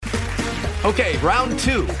Okay, round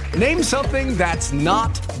two. Name something that's not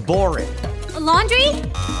boring. A laundry?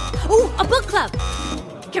 Ooh, a book club.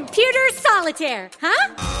 Computer solitaire,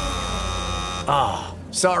 huh? Ah,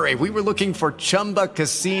 sorry, we were looking for Chumba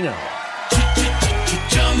Casino.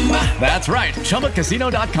 That's right,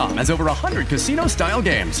 ChumbaCasino.com has over 100 casino-style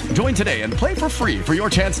games. Join today and play for free for your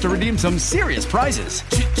chance to redeem some serious prizes.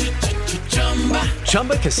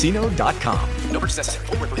 ChumbaCasino.com. No purchase necessary.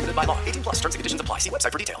 Void where prohibited by law. 18 plus. Terms and conditions apply. See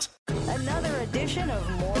website for details. Another edition of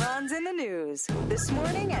Morons in the News. This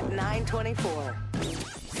morning at 9:24.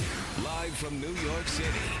 Live from New York City,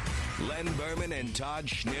 Len Berman and Todd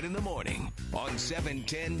Schnitt in the morning on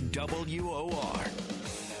 710 WOR.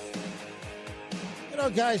 You know,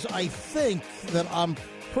 guys, I think that I'm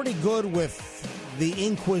pretty good with the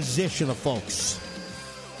inquisition of folks.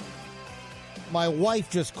 My wife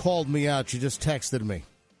just called me out. She just texted me.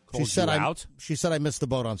 She said I missed the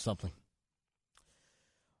boat on something.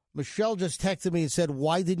 Michelle just texted me and said,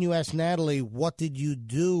 why didn't you ask Natalie, what did you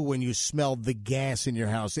do when you smelled the gas in your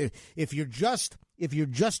house? If you're just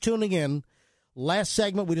tuning in, last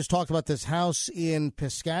segment we just talked about this house in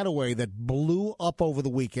Piscataway that blew up over the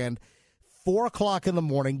weekend. 4 o'clock in the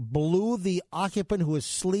morning, blew the occupant who was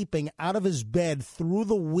sleeping out of his bed through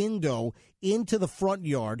the window into the front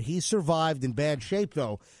yard. He survived in bad shape,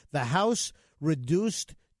 though. The house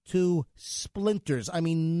reduced to splinters. I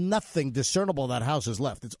mean, nothing discernible that house is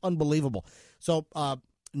left. It's unbelievable. So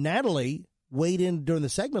Natalie weighed in during the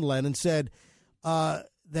segment, Len, and said that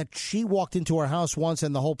she walked into her house once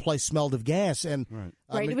and the whole place smelled of gas. And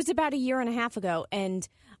Right. It was about a year and a half ago, and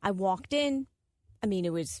I walked in. I mean,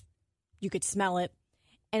 it was... You could smell it.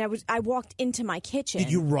 And I walked into my kitchen.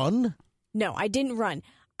 Did you run? No, I didn't run.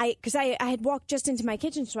 Because I had walked just into my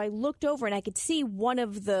kitchen, so I looked over and I could see one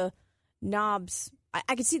of the knobs.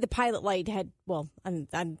 I could see the pilot light had,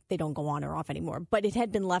 they don't go on or off anymore, but it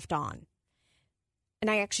had been left on.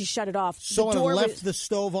 And I actually shut it off. So it left the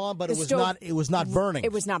stove on, but it was not burning.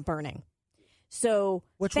 It was not burning. So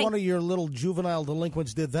which one of your little juvenile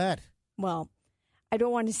delinquents did that? Well, I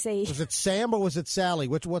don't want to say. Was it Sam or was it Sally?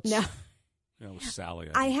 What's No. Yeah, it was Sally.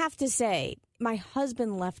 I have to say, my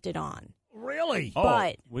husband left it on. Really?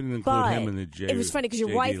 But we didn't include him in the J. It was funny because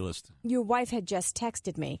list. Your wife had just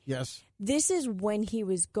texted me. Yes. This is when he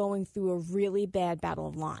was going through a really bad battle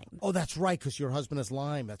of Lyme. Oh, that's right, because your husband has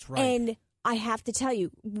Lyme. That's right. And I have to tell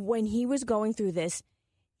you, when he was going through this,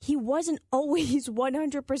 he wasn't always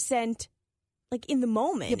 100% like in the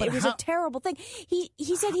moment. Yeah, but it was a terrible thing. He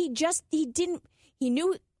said he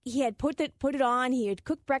knew. He had put it on. He had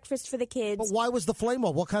cooked breakfast for the kids. But why was the flame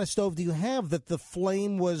on? What kind of stove do you have that the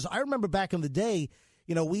flame was? I remember back in the day,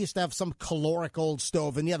 we used to have some caloric old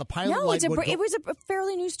stove, and the pilot light would go. It was a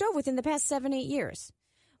fairly new stove within the past 7-8 years.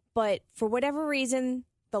 But for whatever reason,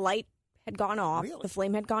 the light had gone off. Really? The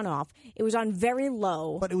flame had gone off. It was on very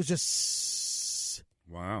low. But it was just...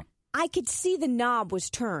 Wow. I could see the knob was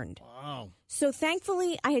turned. Wow. So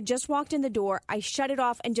thankfully, I had just walked in the door. I shut it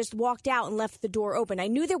off and just walked out and left the door open. I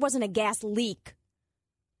knew there wasn't a gas leak.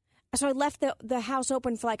 So I left the house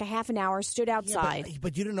open for like a half an hour, stood outside. Yeah,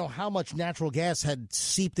 but you didn't know how much natural gas had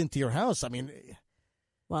seeped into your house. I mean...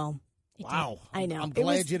 Well... Wow. I know. I'm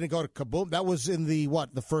glad you didn't go to kaboom. That was in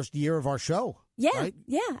the first year of our show. Yeah. Right?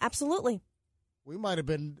 Yeah, absolutely. We might have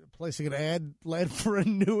been placing an ad led for a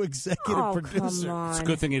new executive producer. Come on. It's a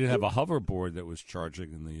good thing he didn't have a hoverboard that was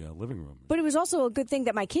charging in the living room. But it was also a good thing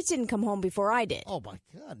that my kids didn't come home before I did. Oh, my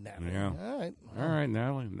God, Natalie. Yeah. All right,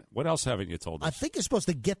 Natalie. What else haven't you told us? I think you're supposed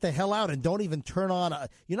to get the hell out and don't even turn on.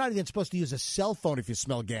 You're not even supposed to use a cell phone if you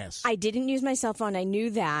smell gas. I didn't use my cell phone. I knew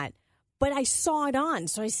that. But I saw it on,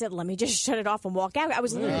 so I said, let me just shut it off and walk out. I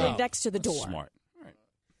was literally next to the door. Smart.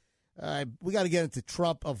 We got to get into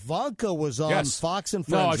Trump. Ivanka was on Fox and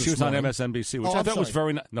Friends. No, she was on MSNBC, which I thought was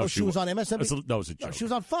very nice. No, she was on MSNBC? No, it was a joke. No, she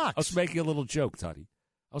was on Fox. I was making a she joke, Toddy.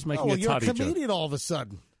 I was making a you're Toddy a comedian joke. all of a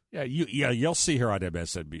sudden. Yeah, you'll see her on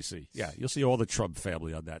MSNBC. Yeah, you'll see all the Trump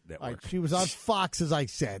family on that network. Right, she was on Fox, as I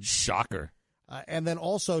said. Shocker. And then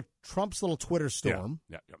also Trump's little Twitter storm.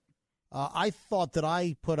 Yeah. I thought that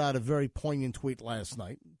I put out a very poignant tweet last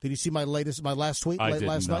night. Did you see my last tweet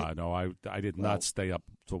last night? No, I did not stay up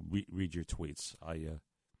to read your tweets. I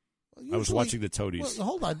was watching the Toadies. Well,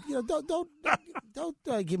 hold on,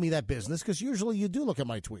 don't give me that business because usually you do look at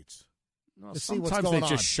my tweets. No, to see what's sometimes going they on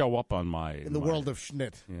just show up on in the world of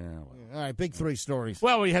Schnitt. Yeah. Well. All right, big three stories.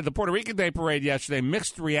 Well, we had the Puerto Rican Day Parade yesterday.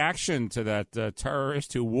 Mixed reaction to that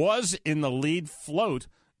terrorist who was in the lead float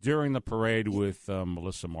during the parade with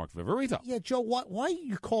Melissa Mark Viverito. Yeah, Joe, why are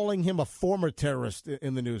you calling him a former terrorist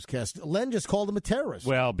in the newscast? Len just called him a terrorist.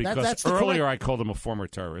 Well, because earlier I called him a former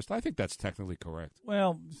terrorist. I think that's technically correct.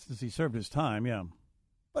 Well, since he served his time, yeah.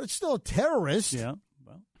 But it's still a terrorist. Yeah.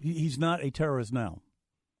 Well, he's not a terrorist now.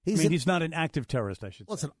 He's not an active terrorist, I should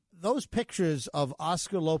say. Listen, those pictures of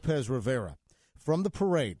Oscar Lopez Rivera from the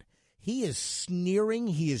parade, he is sneering,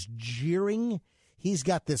 he is jeering. He's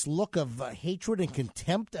got this look of hatred and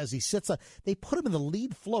contempt as he sits. They put him in the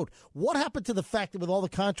lead float. What happened to the fact that with all the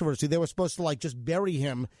controversy, they were supposed to just bury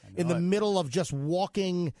him in the middle of just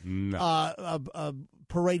walking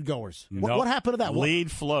parade goers? What happened to that?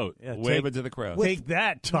 Lead float. Yeah, wave it to the crowd. Take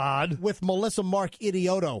that, Todd. With Melissa Mark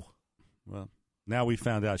Idioto. Well, now we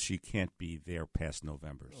found out she can't be there past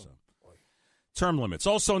November, so. Term limits.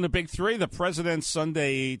 Also in the Big Three, the President's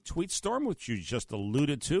Sunday tweet storm, which you just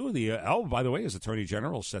alluded to. By the way, his Attorney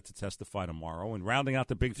General is set to testify tomorrow. And rounding out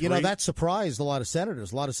the Big Three. That surprised a lot of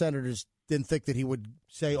senators. A lot of senators didn't think that he would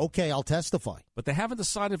say, okay, I'll testify. But they haven't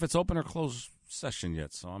decided if it's open or closed session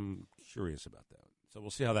yet, so I'm curious about that. So we'll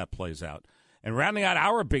see how that plays out. And rounding out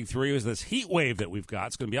our Big Three is this heat wave that we've got.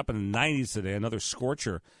 It's going to be up in the 90s today, another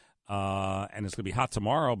scorcher. And it's going to be hot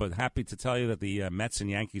tomorrow, but happy to tell you that the Mets and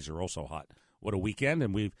Yankees are also hot. What a weekend.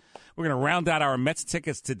 And we're going to round out our Mets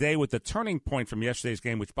tickets today with the turning point from yesterday's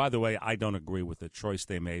game, which, by the way, I don't agree with the choice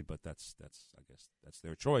they made, but I guess that's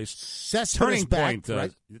their choice. Cespedes turning back, point,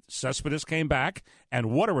 right? Cespedes came back,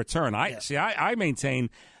 and what a return. I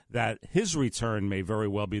maintain that his return may very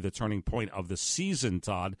well be the turning point of the season,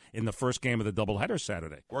 Todd, in the first game of the doubleheader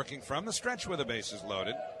Saturday. Working from the stretch with the bases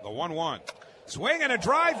loaded, the 1-1. Swing and a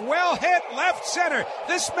drive, well hit, left center.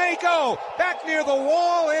 This may go. Back near the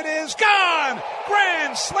wall, it is gone.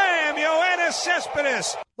 Grand slam, Yoenis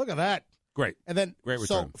Cespedes. Look at that. Great. And then, great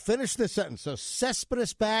return. So finish this sentence. So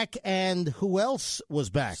Cespedes back, and who else was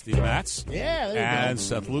back? Steve Matz. Yeah, there you and go.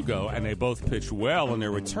 Seth Lugo, and they both pitched well in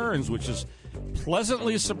their returns, which is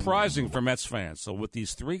pleasantly surprising for Mets fans. So with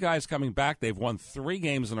these three guys coming back, they've won 3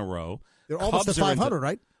 games in a row. They're almost at 500,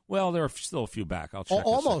 right? Well, there are still a few back. I'll check.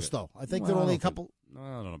 Almost, though. I think they're only a couple. I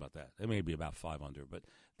don't know about that. They may be about 500, but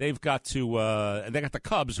they've got to. They got the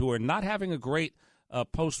Cubs, who are not having a great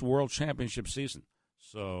post-World Championship season.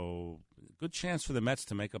 So, good chance for the Mets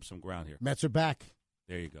to make up some ground here. Mets are back.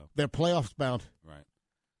 There you go. They're playoffs bound. Right.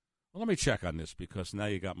 Well, let me check on this because now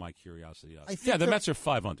you got my curiosity up. I think Yeah, the Mets are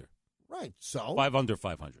 5 under. Right. So 5 under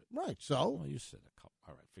 500. Right. So Well, you said a couple.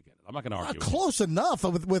 All right, forget it. I'm not going to argue. Close enough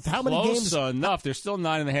with how many games? Close enough. There's still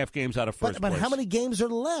 9.5 games out of first But place. how many games are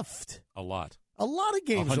left? A lot. A lot of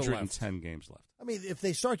games are left. 110 games left. I mean, if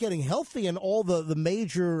they start getting healthy and all the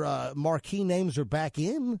major marquee names are back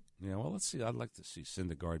in. Yeah, well, let's see. I'd like to see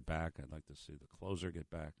Syndergaard back. I'd like to see the closer get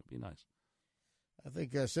back. It'd be nice. I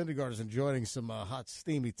think Syndergaard is enjoying some hot,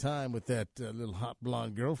 steamy time with that little hot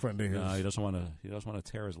blonde girlfriend of his. No, he doesn't want to. He doesn't want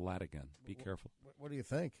to tear his lat again. Be careful. What do you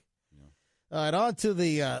think? Yeah. All right, on to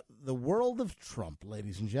the world of Trump,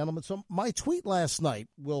 ladies and gentlemen. So my tweet last night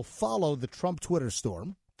will follow the Trump Twitter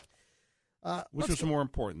storm. Which was more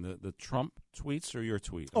important, the Trump tweets or your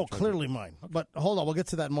tweet? Oh, clearly mine. Okay. But hold on, we'll get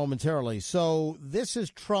to that momentarily. So this is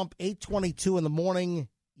Trump, 8:22 in the morning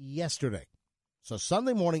yesterday. So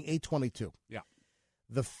Sunday morning, 8:22. Yeah.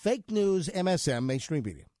 The fake news MSM, mainstream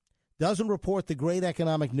media, doesn't report the great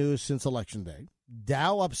economic news since Election Day.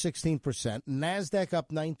 Dow up 16%, NASDAQ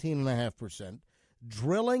up 19.5%,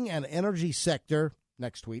 drilling and energy sector,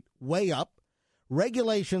 next tweet, way up,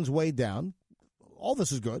 regulations way down. All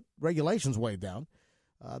this is good. Regulations way down.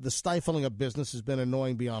 The stifling of business has been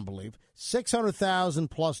annoying beyond belief. 600,000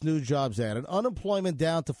 plus new jobs added. Unemployment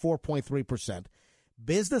down to 4.3%.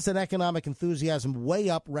 Business and economic enthusiasm way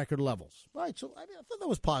up, record levels. Right, so I thought that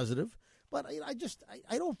was positive. But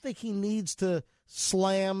I don't think he needs to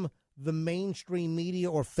slam the mainstream media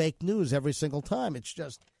or fake news every single time. It's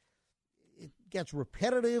just, it gets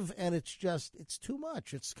repetitive, and it's too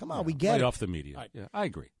much. Come on, we get it. Off the media. Right. Yeah, I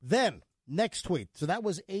agree. Then, next tweet. So that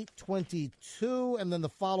was 8:22, and then the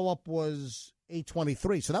follow-up was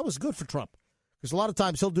 8:23. So that was good for Trump, because a lot of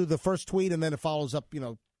times he'll do the first tweet, and then it follows up,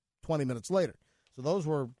 20 minutes later. So those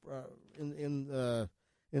were in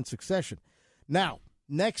succession. Now,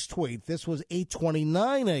 next tweet. This was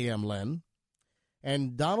 8:29 a.m., Len.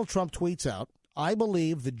 And Donald Trump tweets out, I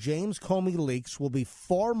believe the James Comey leaks will be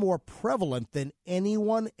far more prevalent than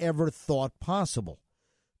anyone ever thought possible.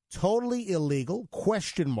 Totally illegal,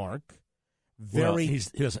 question mark. Very. Well,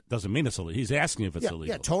 he doesn't mean it's illegal. He's asking if it's illegal.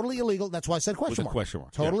 Yeah, totally illegal. That's why I said question mark. With a question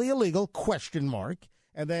mark. Totally illegal, question mark.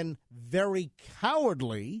 And then very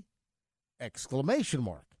cowardly, exclamation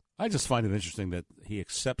mark. I just find it interesting that he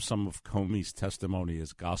accepts some of Comey's testimony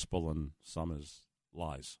as gospel and some as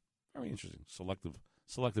lies. Very interesting.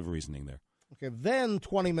 Selective reasoning there. Okay, then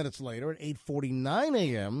 20 minutes later at 8:49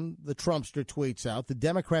 a.m., the Trumpster tweets out, the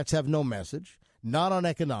Democrats have no message, not on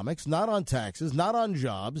economics, not on taxes, not on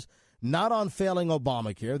jobs, not on failing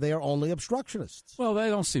Obamacare. They are only obstructionists. Well, they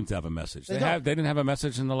don't seem to have a message. They didn't have a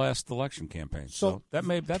message in the last election campaign. So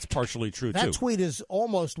that's partially true, too. That tweet is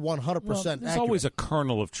almost 100% accurate. There's always a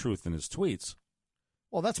kernel of truth in his tweets.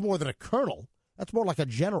 Well, that's more than a kernel. That's more like a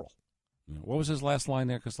general. What was his last line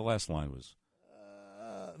there? Because the last line was...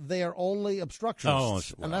 they are only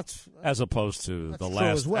obstructionists. Well, and that's as opposed to the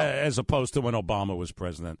last, as, well. As opposed to when Obama was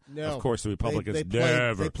president. No, of course, the Republicans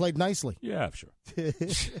they played nicely. Yeah, sure.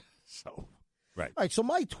 So, right. All right, so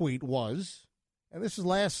my tweet was, and this is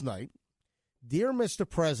last night, Dear Mr.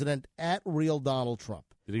 President, at Real Donald Trump.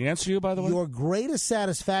 Did he answer you, by the way? Your greatest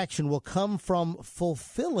satisfaction will come from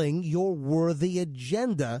fulfilling your worthy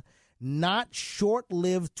agenda, not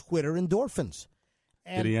short-lived Twitter endorphins.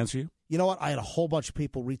 And did he answer you? You know what? I had a whole bunch of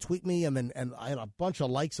people retweet me, and I had a bunch of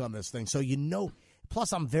likes on this thing. So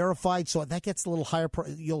plus I'm verified, so that gets a little higher.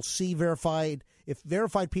 You'll see verified. If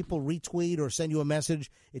verified people retweet or send you a message,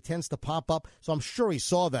 it tends to pop up. So I'm sure he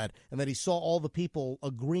saw that, and that he saw all the people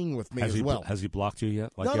agreeing with me as well. Has he blocked you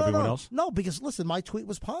yet, like everyone else? No, because listen, my tweet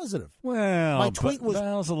was positive. Well, my tweet was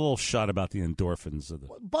a little shot about the endorphins of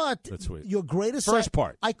the tweet. Your greatest first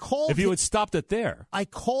part. I called. If you had stopped it there, I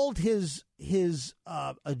called his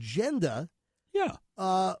agenda. Yeah.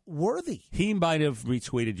 Worthy. He might have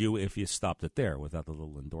retweeted you if you stopped it there without the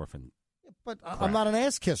little endorphin. But I'm not an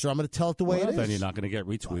ass kisser. I'm going to tell it the way it is. Then you're not going to get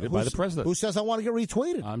retweeted by the president. Who says I want to get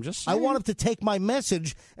retweeted? I'm just saying. I want him to take my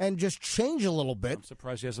message and just change a little bit. I'm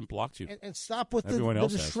surprised he hasn't blocked you. And stop with the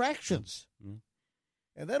distractions. Mm-hmm.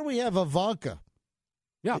 And then we have Ivanka.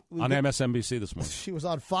 Yeah, on MSNBC this morning. She was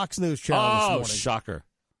on Fox News Channel this morning. Oh, shocker.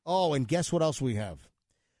 Oh, and guess what else we have?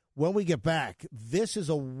 When we get back, this is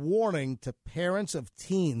a warning to parents of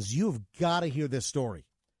teens. You've got to hear this story.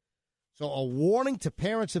 So a warning to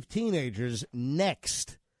parents of teenagers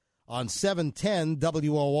next on 710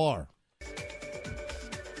 WOR.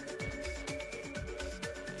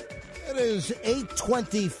 It is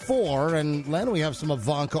 8:24, and Len, we have some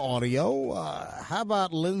Ivanka audio. How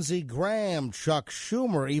about Lindsey Graham, Chuck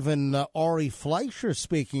Schumer, even Ari Fleischer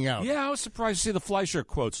speaking out? Yeah, I was surprised to see the Fleischer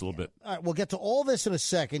quotes a little bit. All right, we'll get to all this in a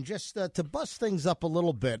second. Just to bust things up a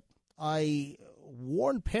little bit, I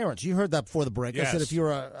warn parents. You heard that before the break. Yes. I said if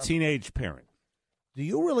you're a teenage parent. Do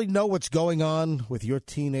you really know what's going on with your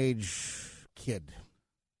teenage kid?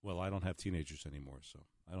 Well, I don't have teenagers anymore, so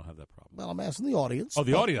I don't have that problem. Well, I'm asking the audience. Oh,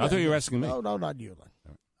 the audience. I thought you were asking me. No, not you,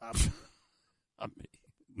 Len. Me.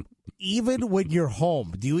 Even when you're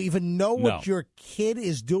home, do you even know what your kid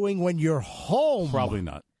is doing when you're home? Probably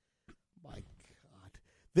not. My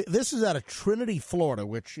God. This is out of Trinity, Florida,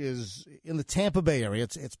 which is in the Tampa Bay area.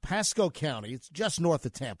 It's Pasco County. It's just north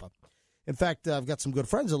of Tampa. In fact, I've got some good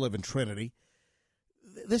friends that live in Trinity.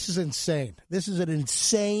 This is insane. This is an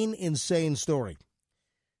insane story.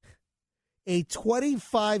 A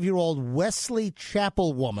 25-year-old Wesley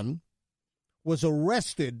Chapel woman was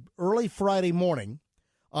arrested early Friday morning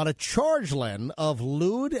on a charge, Len, of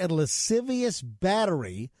lewd and lascivious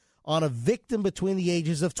battery on a victim between the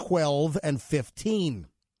ages of 12 and 15.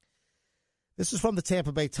 This is from the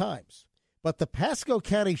Tampa Bay Times. But the Pasco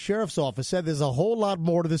County Sheriff's Office said there's a whole lot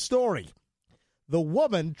more to the story. The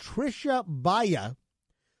woman, Tricia Baya,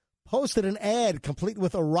 posted an ad complete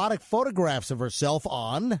with erotic photographs of herself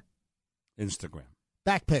on Instagram.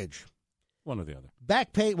 Backpage. One or the other.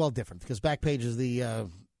 Backpage, well, different, because Backpage is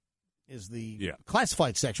the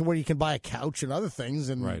classified section where you can buy a couch and other things.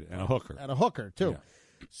 And a hooker. And a hooker, too.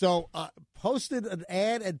 Yeah. So posted an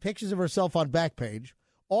ad and pictures of herself on Backpage,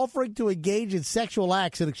 offering to engage in sexual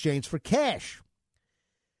acts in exchange for cash.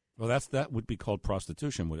 Well, that would be called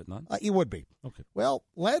prostitution, would it not? It would be. Okay. Well,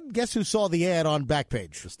 Len, guess who saw the ad on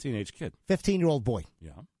Backpage? This teenage kid. 15-year-old boy.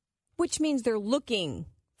 Yeah. Which means they're looking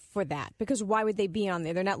for that, because why would they be on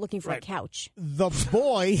there? They're not looking for a couch. The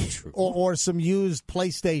boy or some used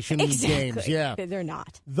PlayStation games. Yeah. They're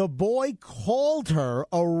not. The boy called her,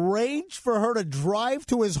 arranged for her to drive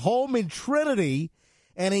to his home in Trinity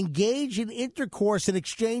and engage in intercourse in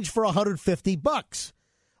exchange for $150,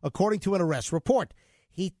 according to an arrest report.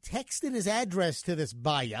 He texted his address to this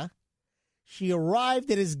Baya. She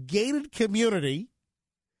arrived at his gated community.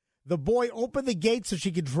 The boy opened the gate so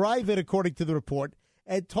she could drive in, according to the report,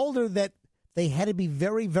 and told her that they had to be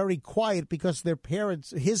very, very quiet because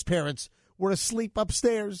his parents, were asleep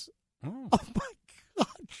upstairs. Oh my God.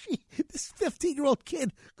 This 15-year-old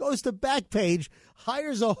kid goes to Backpage,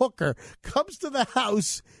 hires a hooker, comes to the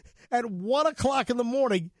house at 1 o'clock in the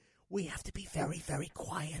morning. We have to be very, very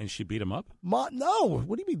quiet. And she beat him up? No.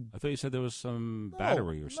 What do you mean? I thought you said there was some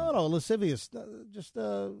battery or something. No, lascivious. Just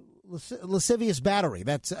lascivious battery.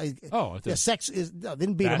 That's sex is.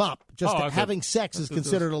 Didn't beat him up. Just having sex is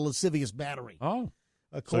considered a lascivious battery. Oh.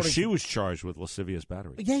 So she was charged with lascivious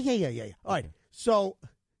battery. Yeah. All right. So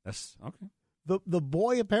That's okay. the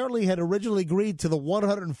boy apparently had originally agreed to the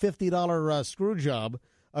 $150 screw job,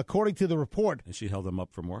 according to the report. And she held him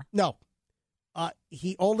up for more? No.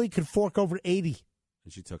 He only could fork over 80.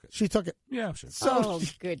 And she took it. She took it. Yeah, sure. So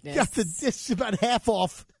goodness. Got this about half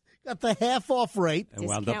off. Got the half off rate. And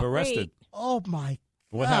wound up arrested. Rate. Oh, my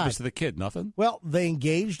What God. happens to the kid? Nothing? Well, they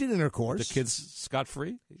engaged in intercourse. The kid's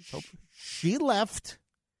scot-free? She left.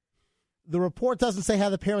 The report doesn't say how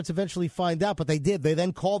the parents eventually find out, but they did. They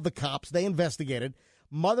then called the cops. They investigated.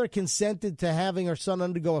 Mother consented to having her son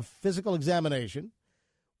undergo a physical examination.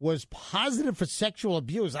 Was positive for sexual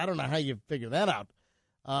abuse. I don't know how you figure that out.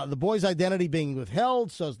 The boy's identity being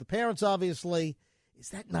withheld, so is the parents, obviously. Is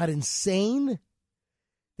that not insane?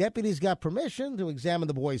 Deputies got permission to examine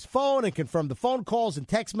the boy's phone and confirm the phone calls and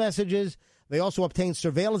text messages. They also obtained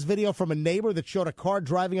surveillance video from a neighbor that showed a car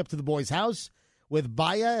driving up to the boy's house with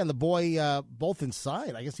Baya and the boy both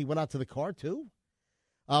inside. I guess he went out to the car, too.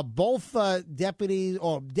 Both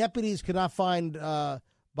deputies could not find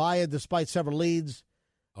Baya despite several leads.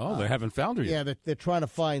 Oh, they haven't found her yet. Yeah, they're trying to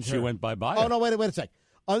find her. She went by Baya. Oh, no, wait a sec.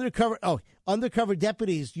 Undercover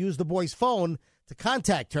deputies used the boy's phone to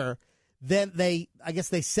contact her. Then I guess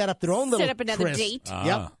they set up their own little Set up another tryst. date.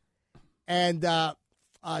 Yep. And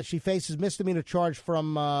she faces misdemeanor charge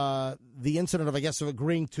from the incident of, I guess, of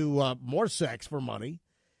agreeing to more sex for money.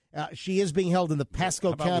 She is being held in the Pasco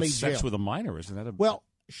How about County with sex jail. with a minor? Isn't that a... Well,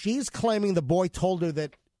 she's claiming the boy told her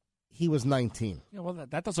that he was 19. Yeah, well,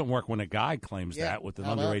 that doesn't work when a guy claims that with an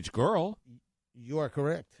underage girl. You are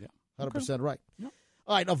correct. Yeah. 100% right. Yeah.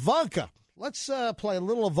 All right, Ivanka. Let's play a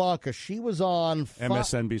little Ivanka. She was on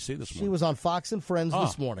MSNBC this morning. She was on Fox and Friends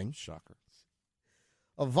this morning. Shocker.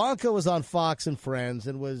 Ivanka was on Fox and Friends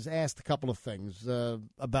and was asked a couple of things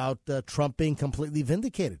about Trump being completely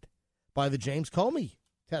vindicated by the James Comey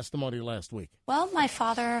testimony last week. Well, my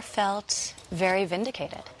father felt very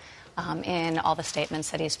vindicated in all the statements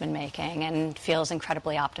that he's been making and feels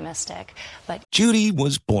incredibly optimistic. But Judy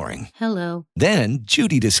was boring. Hello. Then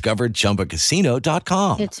Judy discovered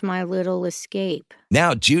ChumbaCasino.com. It's my little escape.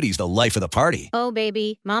 Now Judy's the life of the party. Oh,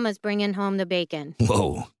 baby, mama's bringing home the bacon.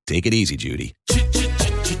 Whoa, take it easy, Judy.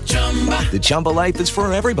 The Chumba life is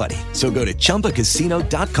for everybody. So go to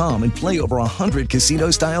ChumbaCasino.com and play over 100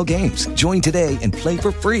 casino-style games. Join today and play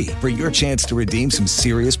for free for your chance to redeem some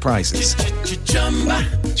serious prizes.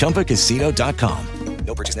 ChumbaCasino.com.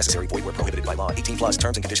 No purchase necessary. Void where prohibited by law. 18+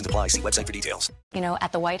 terms and conditions apply. See website for details. you know,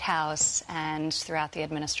 at the White House and throughout the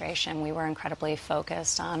administration, we were incredibly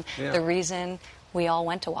focused on the reason we all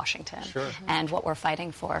went to Washington and what we're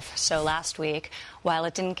fighting for. So last week, while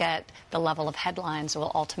it didn't get the level of headlines, it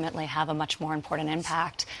will ultimately have a much more important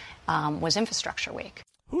impact, was Infrastructure Week.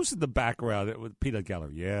 Who's in the background with Peanut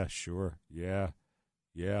Gallery? Yeah, sure. Yeah.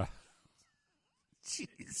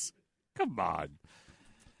 Jeez. Come on.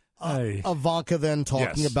 Ivanka then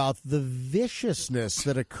talking about the viciousness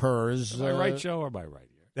that occurs. Am I right, Joe, or am I right?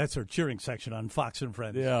 That's her cheering section on Fox and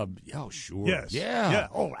Friends. Yeah. Oh, sure. Yes. Yeah. Yeah.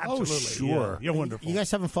 Oh, absolutely. Oh, sure. Yeah. You're wonderful. You guys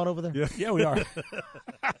having fun over there? Yeah, we are.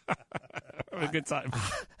 Having a good time.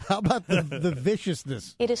 How about the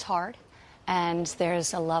viciousness? It is hard, and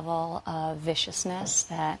there's a level of viciousness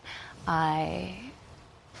that I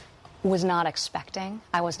was not expecting.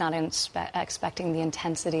 I was not expecting the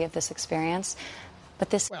intensity of this experience. But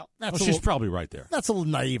this, she's probably right there. That's a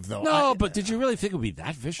little naive, though. No, but did you really think it would be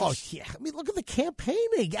that vicious? Oh, yeah. I mean, look at the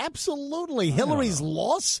campaigning. Absolutely. Hillary's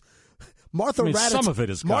loss. Martha Raddatz. Some of it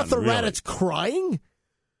has Martha gotten really... Raddatz crying.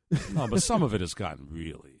 No, but some of it has gotten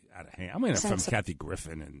really out of hand. I mean, from Kathy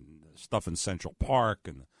Griffin and stuff in Central Park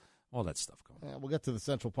and all that stuff going on. Yeah, we'll get to the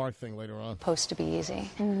Central Park thing later on. Supposed to be easy.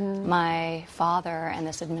 My father and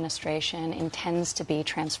this administration intends to be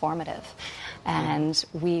transformative, and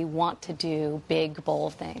we want to do big,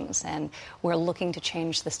 bold things, and we're looking to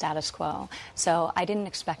change the status quo. So I didn't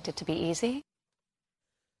expect it to be easy.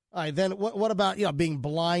 All right, then what about being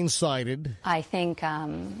blindsided? I think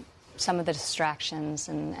some of the distractions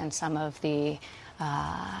and some of the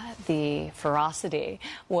ferocity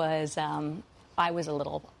was I was a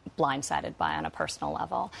little blindsided by on a personal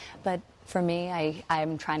level. But for me,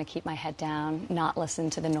 I'm trying to keep my head down, not listen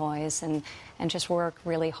to the noise, and just work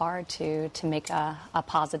really hard to make a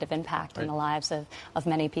positive impact in the lives of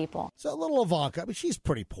many people. So a little Ivanka, I mean, she's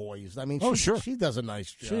pretty poised. I mean, she does a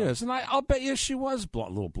nice job. She is, and I'll bet you she was a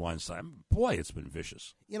little blindsided. Boy, it's been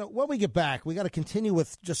vicious. When we get back, we got to continue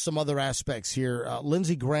with just some other aspects here.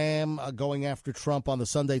 Lindsey Graham going after Trump on the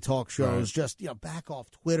Sunday talk shows, just back off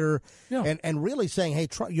Twitter, and really saying, hey,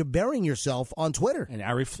 Trump, you're burying yourself on Twitter. And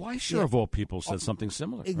Ari Fleischer of all all people, said something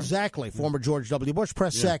similar. Exactly. Right? Former George W. Bush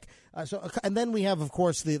press sec. And then we have, of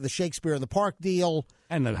course, the Shakespeare in the Park deal.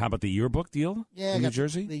 And then how about the yearbook deal in New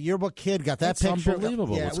Jersey? The yearbook kid got that That's picture.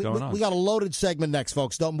 unbelievable what's going on. We got a loaded segment next,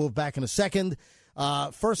 folks. Don't move back in a second.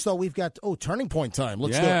 First, though, we've got, Turning Point time.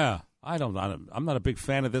 Let's do it. I'm not a big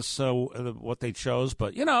fan of this, what they chose,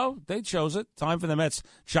 but, they chose it. Time for the Mets.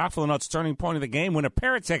 Chock full of nuts, turning point of the game. Win a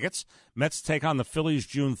pair of tickets. Mets take on the Phillies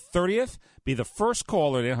June 30th. Be the first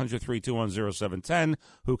caller at 800-321-0710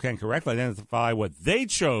 who can correctly identify what they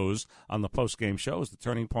chose on the post-game show as the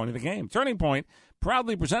turning point of the game. Turning Point,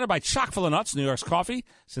 proudly presented by Chock full of nuts, New York's coffee,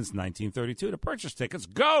 since 1932. To purchase tickets,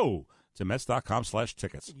 go to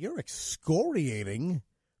Mets.com/tickets. You're excoriating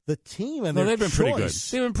the team and they've been pretty good.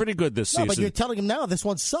 They've been pretty good this season. But you're telling them now this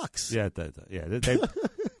one sucks. Yeah,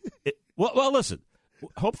 well, listen.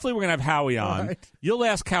 Hopefully, we're going to have Howie on. Right. You'll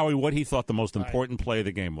ask Howie what he thought the most important play of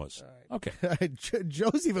the game was. Okay.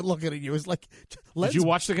 Joe's even looking at you. It's like, did you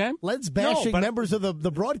watch the game? Len's bashing members of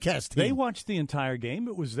the broadcast team. They watched the entire game.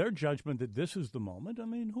 It was their judgment that this is the moment. I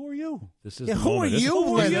mean, who are you? This is the moment.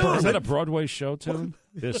 Who are you? Is that a Broadway show tune?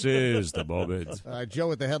 This is the moment. Joe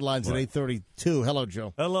with the headlines at 8:32. Hello,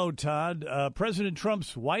 Joe. Hello, Todd. President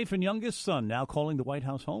Trump's wife and youngest son now calling the White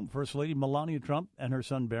House home. First Lady Melania Trump and her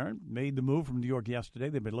son Barron made the move from New York yesterday.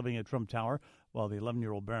 They've been living at Trump Tower while the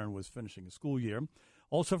 11-year-old Barron was finishing a school year.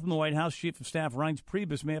 Also from the White House, Chief of Staff Reince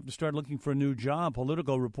Priebus may have to start looking for a new job.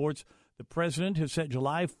 Politico reports the president has set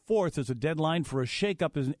July 4th as a deadline for a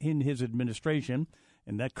shakeup in his administration,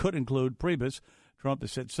 and that could include Priebus. Trump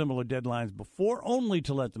has set similar deadlines before, only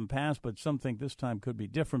to let them pass, but some think this time could be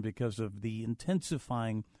different because of the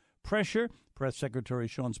intensifying pressure. Press Secretary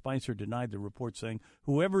Sean Spicer denied the report, saying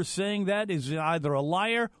whoever's saying that is either a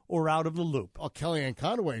liar or out of the loop. Oh, Kellyanne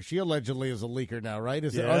Conway, she allegedly is a leaker now, right?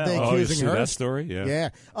 Yeah. Are they accusing her? That story? Yeah.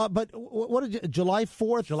 But what did July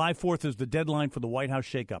 4th? July 4th is the deadline for the White House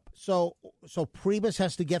shakeup. So Priebus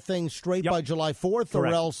has to get things straight by July 4th, Correct.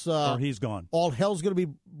 or else or he's gone. All hell's going to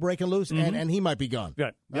be breaking loose, and he might be gone.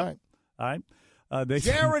 Good. Yep. All right.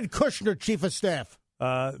 Jared Kushner, Chief of Staff.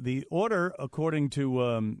 The order, according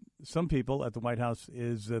to some people at the White House,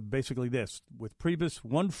 is basically this. With Priebus,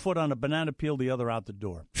 one foot on a banana peel, the other out the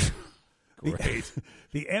door. Great.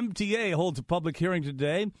 The MTA holds a public hearing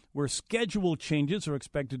today where schedule changes are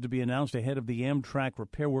expected to be announced ahead of the Amtrak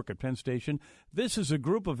repair work at Penn Station. This is a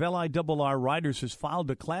group of LIRR riders has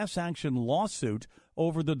filed a class action lawsuit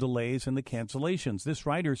over the delays and the cancellations. This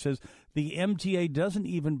rider says the MTA doesn't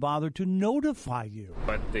even bother to notify you.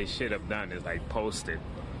 What they should have done is post it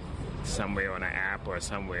somewhere on an app or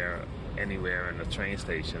somewhere, anywhere in the train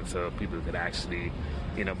station, so people could actually,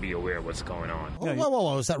 be aware of what's going on.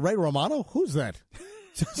 Whoa. Is that Ray Romano? Who's that?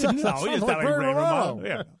 No, he's not Ray Romano.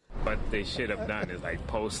 Yeah. What they should have done is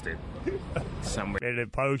post it somewhere. They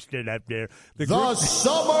posted up there. The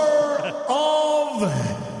Summer of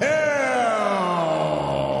Hell.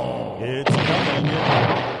 It's coming.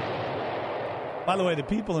 By the way, the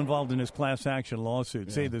people involved in this class action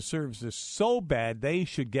lawsuit say the service is so bad they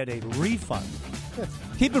should get a refund.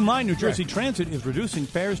 Keep in mind, New Jersey Transit is reducing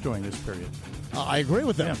fares during this period. I agree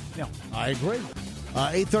with them. Yeah. I agree.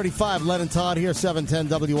 8:35, Len and Todd here,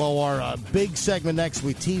 710 WOR. Big segment next.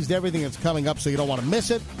 We teased everything that's coming up, so you don't want to miss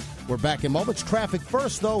it. We're back in moments. Traffic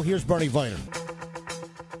first, though. Here's Bernie Viter.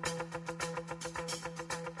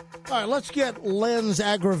 All right, let's get Len's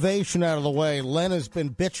aggravation out of the way. Len has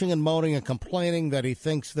been bitching and moaning and complaining that he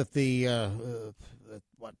thinks that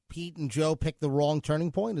Pete and Joe picked the wrong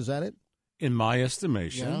turning point. Is that it? In my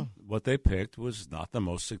estimation, what they picked was not the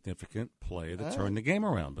most significant play that turned the game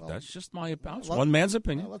around. But that's just my opinion. One man's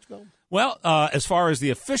opinion. Let's go. Well, as far as the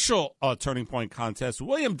official turning point contest,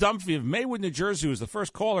 William Dunphy of Maywood, New Jersey, was the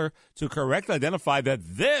first caller to correctly identify that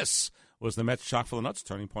this was the Mets' chock full of nuts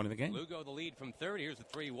turning point of the game. Lugo the lead from third. Here's the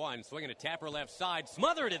 3-1. Swinging a tapper left side.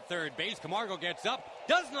 Smothered at third base. Camargo gets up.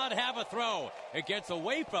 Does not have a throw. It gets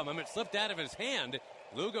away from him. It slipped out of his hand.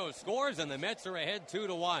 Lugo scores, and the Mets are ahead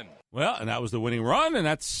 2-1. Well, and that was the winning run, and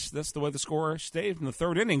that's the way the score stayed in the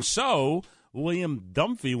third inning. So William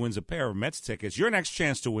Dunphy wins a pair of Mets tickets. Your next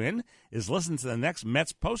chance to win is listen to the next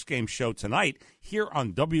Mets postgame show tonight here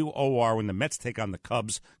on WOR when the Mets take on the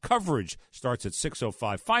Cubs. Coverage starts at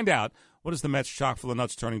 6:05. Find out what is the Mets' chock full of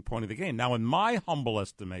nuts turning point of the game. Now, in my humble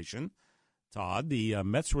estimation, Todd, the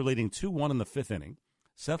Mets were leading 2-1 in the fifth inning.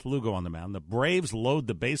 Seth Lugo on the mound. The Braves load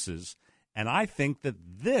the bases. And I think that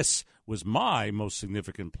this was my most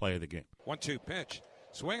significant play of the game. 1-2 pitch.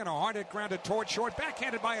 Swinging a hard hit grounded toward short.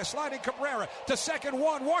 Backhanded by a sliding Cabrera to second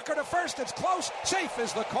one. Walker to first. It's close. Safe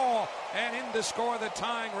is the call. And in to score the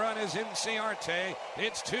tying run is Inciarte.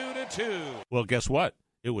 It's 2-2. Well, guess what?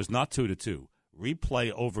 It was not 2-2.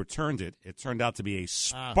 Replay overturned it. It turned out to be a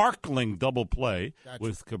sparkling double play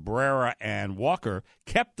with Cabrera and Walker.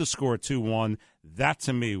 Kept the score 2-1. That,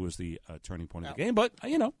 to me, was the turning point of the game. But, I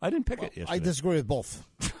didn't pick it yesterday. I disagree with both.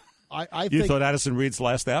 I You think, thought Addison Reed's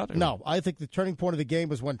last out? Or? No, I think the turning point of the game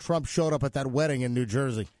was when Trump showed up at that wedding in New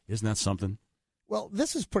Jersey. Isn't that something? Well,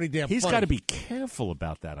 this is pretty damn He's funny. got to be careful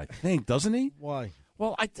about that, I think, doesn't he? Why?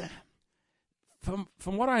 Well, from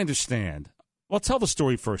what I understand, well, tell the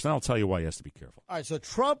story first, and I'll tell you why he has to be careful. All right, so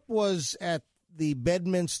Trump was at the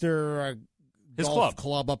Bedminster His Golf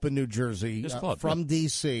Club up in New Jersey His club, from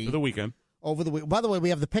D.C. For the weekend. Over the week. By the way, we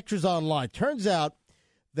have the pictures online. Turns out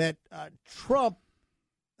that Trump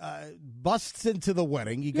busts into the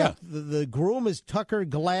wedding. You got the groom is Tucker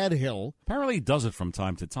Gladhill. Apparently, he does it from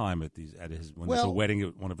time to time when there's a wedding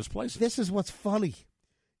at one of his places. This is what's funny.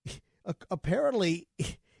 Apparently,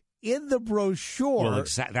 in the brochure, Well,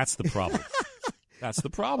 that's the problem. That's the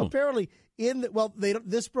problem. Apparently,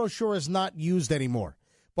 this brochure is not used anymore.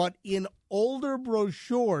 But in older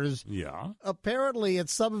brochures, apparently at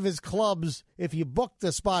some of his clubs, if you booked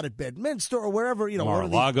a spot at Bedminster or wherever,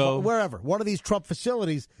 Mar-a-Lago, one of these Trump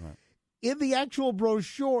facilities, in the actual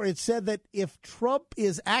brochure, it said that if Trump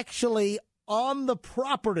is actually on the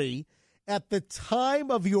property at the time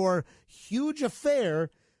of your huge affair,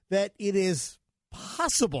 that it is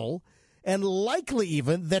possible and likely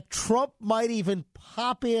even that Trump might even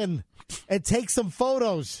pop in and take some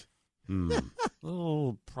photos. A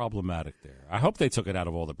little problematic there. I hope they took it out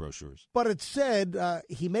of all the brochures. But it said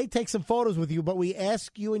he may take some photos with you, but we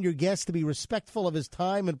ask you and your guests to be respectful of his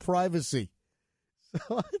time and privacy.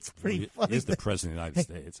 So it's pretty funny. He's the president of the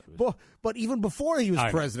United States. But even before he was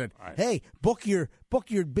president, hey, book your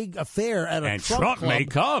big affair at a Trump club, may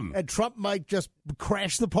come. And Trump might just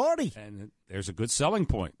crash the party. And there's a good selling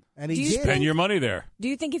point. And he did. Spend your money there. Do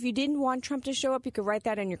you think if you didn't want Trump to show up, you could write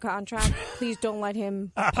that in your contract? Please don't let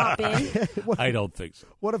him pop in. I don't think so.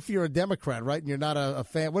 What if you're a Democrat, right, and you're not a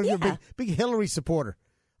fan? What if you're a big Hillary supporter?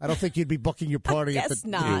 I don't think you'd be booking your party. I guess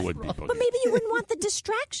not. You would be booking. But maybe you wouldn't want the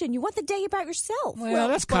distraction. You want the day about yourself. Well,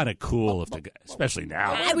 that's kind of cool, especially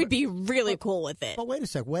now. I would be really cool with it. But wait a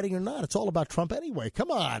sec, wedding or not, it's all about Trump anyway.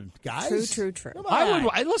 Come on, guys. True. Come on.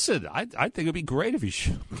 I think it'd be great if he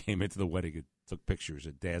came into the wedding and took pictures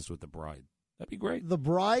and danced with the bride. That'd be great. The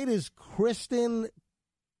bride is Kristen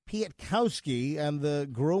Pietkowski, and the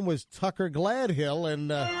groom was Tucker Gladhill, and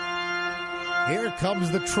here comes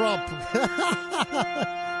the Trump.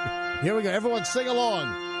 Here we go. Everyone sing along.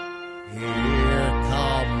 Here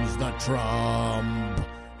comes the Trump.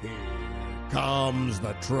 Here comes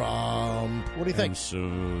the Trump. What do you think? And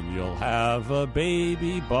soon you'll have a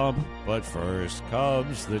baby bump, but first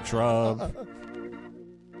comes the Trump.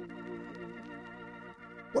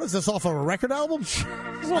 What is this, off of a record album? It's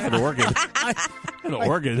off an organ. An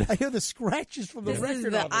organ. I hear the scratches from the record This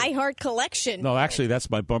is the album. iHeart collection. No, actually, that's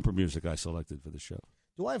my bumper music I selected for the show.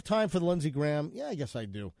 Do I have time for the Lindsey Graham? Yeah, I guess I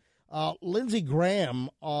do. Lindsey Graham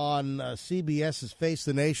on CBS's Face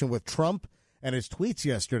the Nation with Trump and his tweets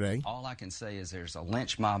yesterday. All I can say is there's a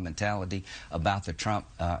lynch mob mentality about the Trump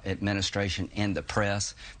administration in the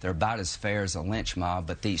press. They're about as fair as a lynch mob,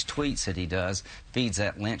 but these tweets that he does feeds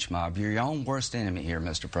that lynch mob. You're your own worst enemy here,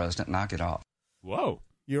 Mr. President. Knock it off. Whoa.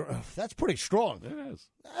 That's pretty strong. It is.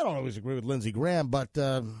 I don't always agree with Lindsey Graham, but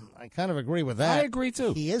I kind of agree with that. I agree,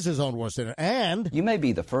 too. He is his own worst enemy. And you may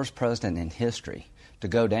be the first president in history to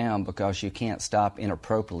go down because you can't stop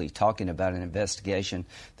inappropriately talking about an investigation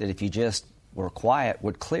that if you just were quiet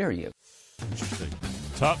would clear you. Interesting.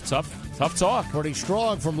 Tough talk. Pretty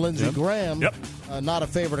strong from Lindsey Graham. Yep. Not a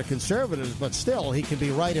favorite of conservatives, but still, he can be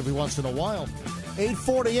right every once in a while.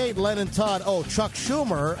 8:48, Len and Todd. Oh, Chuck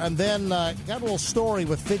Schumer, and then got a little story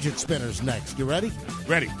with fidget spinners next. You ready?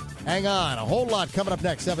 Ready. Hang on. A whole lot coming up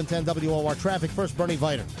next. 710 WOR Traffic. First, Bernie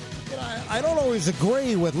Viter. I don't always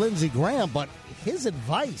agree with Lindsey Graham, but his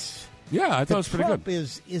advice... Yeah, I thought it was pretty Trump good.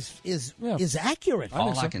 is accurate.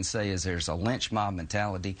 All I can say is there's a lynch mob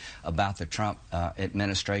mentality about the Trump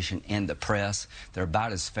administration in the press. They're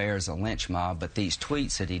about as fair as a lynch mob, but these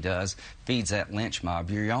tweets that he does feeds that lynch mob.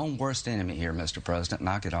 You're your own worst enemy here, Mr. President.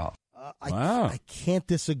 Knock it off. I can't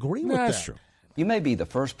disagree with that. That's true. You may be the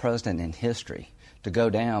first president in history to go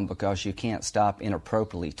down because you can't stop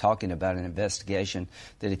inappropriately talking about an investigation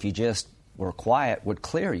that if you just were quiet would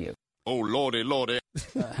clear you. Oh, Lordy.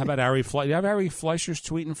 How about Ari Fleischer? Do you have Ari Fleischer's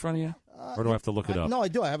tweet in front of you? Or do I have to look it up? No, I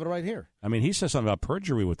do. I have it right here. I mean, he says something about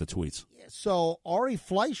perjury with the tweets. So, Ari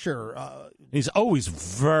Fleischer... he's always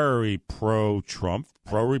very pro-Trump,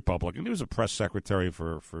 pro-Republican. He was a press secretary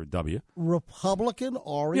for W. Republican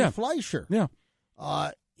Ari Fleischer. Yeah.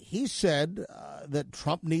 he said that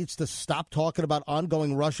Trump needs to stop talking about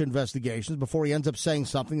ongoing Russia investigations before he ends up saying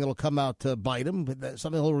something that'll come out to bite him,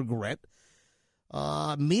 something he'll regret.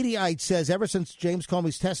 Mediaite says ever since James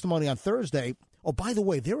Comey's testimony on Thursday. Oh, by the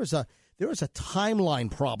way, there is a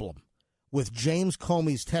timeline problem with James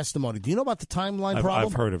Comey's testimony. Do you know about the timeline problem?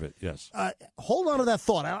 I've heard of it, yes. Hold on to that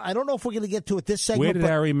thought. I don't know if we're going to get to it this segment. Where did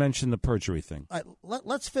Harry mention the perjury thing?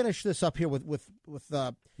 Let's finish this up here with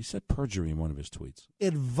he said perjury in one of his tweets.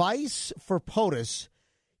 Advice for POTUS.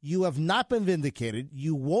 You have not been vindicated.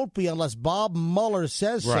 You won't be unless Bob Mueller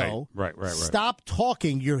says so. Right. Stop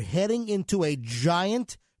talking. You're heading into a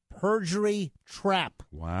giant perjury trap.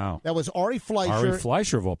 Wow. That was Ari Fleischer. Ari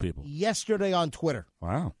Fleischer, of all people. Yesterday on Twitter.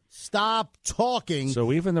 Wow. Stop talking.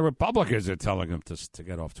 So even the Republicans are telling him to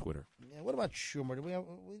get off Twitter. Yeah, what about Schumer? Do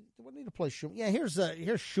we need to play Schumer? Yeah, here's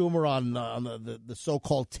Schumer on the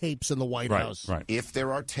so-called tapes in the White House. Right. If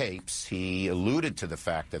there are tapes, he alluded to the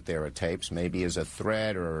fact that there are tapes, maybe as a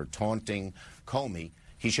threat or taunting Comey.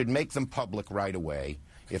 He should make them public right away.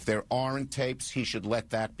 If there aren't tapes, he should let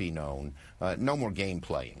that be known. No more game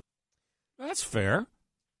playing. That's fair.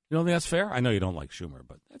 You don't think that's fair? I know you don't like Schumer,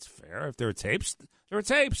 but that's fair. If there are tapes, there are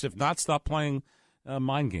tapes. If not, stop playing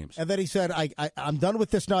mind games. And then he said, I'm done with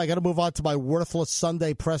this now. I got to move on to my worthless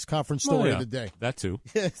Sunday press conference story of the day. That too.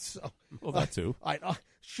 That too. All right,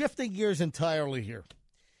 shifting gears entirely here.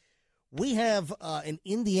 We have an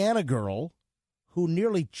Indiana girl who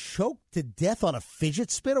nearly choked to death on a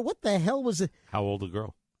fidget spinner. What the hell was it? How old a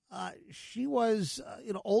girl? She was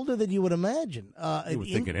older than you would imagine. You would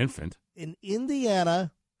think an infant. In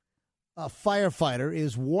Indiana, a firefighter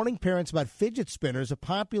is warning parents about fidget spinners, a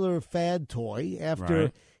popular fad toy,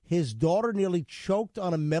 after his daughter nearly choked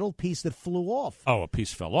on a metal piece that flew off. Oh, a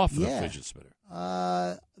piece fell off the fidget spinner.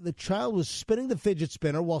 The child was spinning the fidget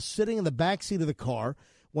spinner while sitting in the back seat of the car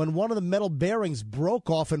when one of the metal bearings broke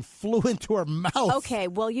off and flew into her mouth. Okay,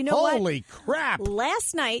 well, you know what? Holy crap.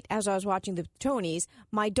 Last night, as I was watching the Tonys,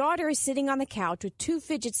 my daughter is sitting on the couch with two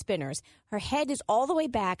fidget spinners. Her head is all the way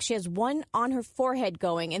back. She has one on her forehead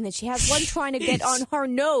going, and then she has one trying to get on her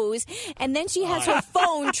nose, and then she has her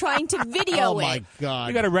phone trying to video it. Oh, my God.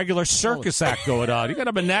 You got a regular circus act going on. You got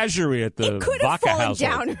a menagerie at the Vaca house.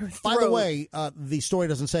 Down her throat. By the way, the story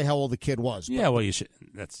doesn't say how old the kid was. Yeah, well, you should.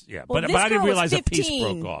 That's Well, but I didn't realize a 15. piece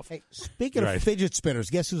broke off. Hey, speaking of fidget spinners,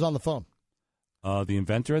 guess who's on the phone? The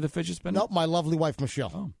inventor of the fidget spinner? Nope, my lovely wife,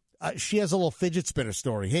 Michelle. She has a little fidget spinner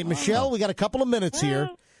story. Hey, Michelle, we got a couple of minutes here.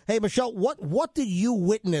 Hey, Michelle, what did you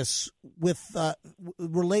witness with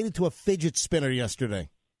related to a fidget spinner yesterday?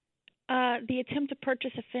 The attempt to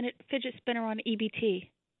purchase a fidget spinner on EBT.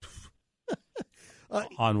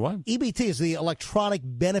 On what? EBT is the electronic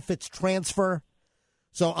benefits transfer.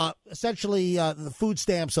 So essentially, the food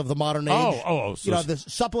stamps of the modern age. So the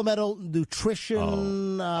supplemental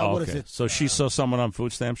nutrition. What is it? So she saw someone on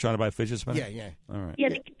food stamps trying to buy a fidget spinner? Yeah. All right. Yeah,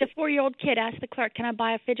 the 4-year-old kid asked the clerk, "Can I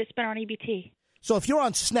buy a fidget spinner on EBT?" So if you're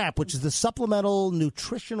on SNAP, which is the Supplemental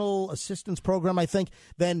Nutritional Assistance Program, I think,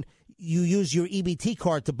 then you use your EBT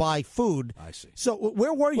card to buy food. I see. So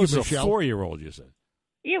where were you, Michelle? Michelle? A 4-year-old, you said?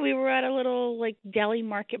 Yeah, we were at a little deli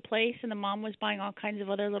marketplace, and the mom was buying all kinds of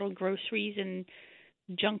other little groceries and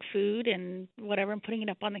junk food and whatever, and putting it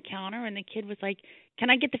up on the counter. And the kid was like, "Can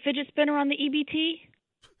I get the fidget spinner on the EBT?"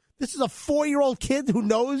 This is a 4-year-old kid who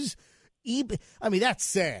knows I mean, that's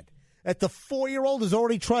sad. That the 4-year-old is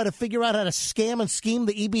already trying to figure out how to scam and scheme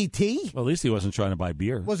the EBT? Well, at least he wasn't trying to buy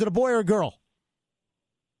beer. Was it a boy or a girl?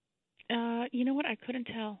 You know what? I couldn't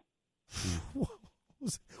tell.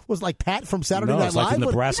 Was like Pat from Saturday Night it's Live? like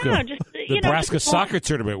the Nebraska soccer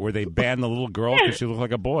tournament where they banned the little girl because she looked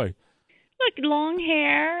like a boy. Look, long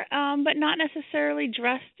hair, but not necessarily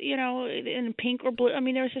dressed, in pink or blue. I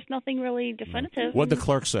mean, there was just nothing really definitive. What'd the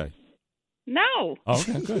clerk say? No. Oh,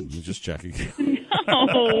 okay, good. You're just checking.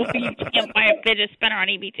 No, you can't buy a fidget spinner on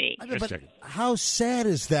EBT. Just checking. How sad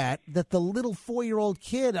is that the little 4-year-old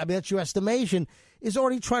kid, I mean, that's your estimation, is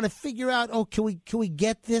already trying to figure out, can we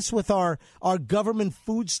get this with our government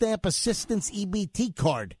food stamp assistance EBT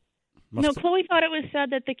card? No, Chloe thought it was said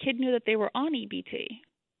that the kid knew that they were on EBT.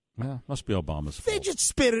 Well, must be Obama's fault. Fidget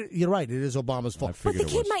spinner. You're right. It is Obama's fault. But the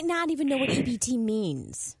kid might not even know what EBT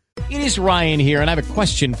means. It is Ryan here, and I have a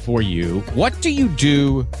question for you. What do you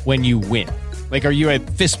do when you win? Like, are you a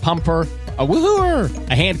fist pumper, a woohooer,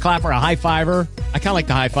 a hand clapper, a high fiver? I kind of like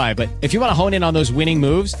the high five, but if you want to hone in on those winning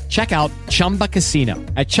moves, check out Chumba Casino.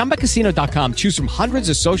 At ChumbaCasino.com, choose from hundreds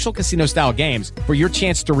of social casino-style games for your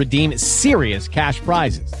chance to redeem serious cash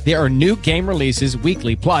prizes. There are new game releases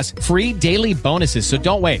weekly, plus free daily bonuses. So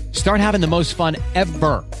don't wait. Start having the most fun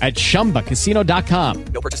ever at ChumbaCasino.com.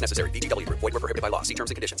 No purchase necessary. VGW. Void where prohibited by law. See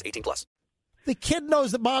terms and conditions. 18+. The kid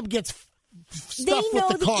knows that mom gets stuff They know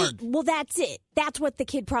with the card. well, that's it. That's what the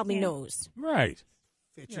kid probably knows. Right.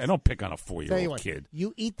 Yeah, don't pick on a Tell you 4-year-old what, kid.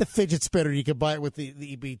 you eat the fidget spinner, you can buy it with the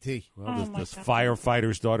EBT. Well, this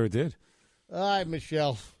firefighter's daughter did. All right,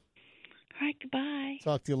 Michelle. All right, goodbye.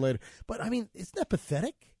 Talk to you later. But, I mean, isn't that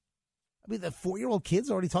pathetic? I mean, the 4-year-old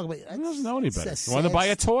kid's already talking about... He doesn't know any better. It's a You want to sad- buy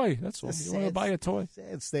a toy. That's all. it's a You want to sad- buy a toy.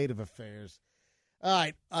 Sad state of affairs. All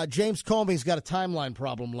right, James Comey's got a timeline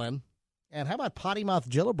problem, Len. And how about Potty Mouth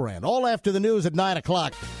Gillibrand? All after the news at 9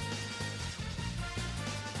 o'clock.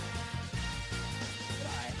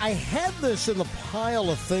 I had this in the pile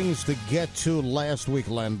of things to get to last week,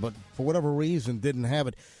 Len, but for whatever reason didn't have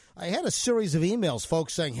it. I had a series of emails,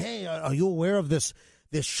 folks, saying, hey, are you aware of this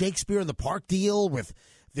Shakespeare in the Park deal with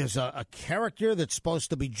there's a character that's supposed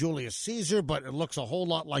to be Julius Caesar, but it looks a whole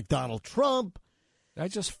lot like Donald Trump. I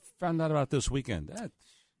just found out about this weekend.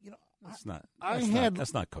 That's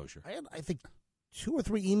not kosher. I had, I think, 2 or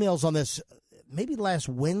 3 emails on this, maybe last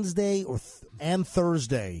Wednesday and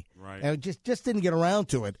Thursday. Right. And I just didn't get around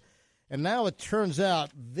to it. And now it turns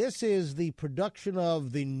out this is the production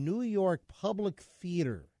of the New York Public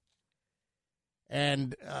Theater.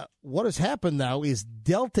 And what has happened now is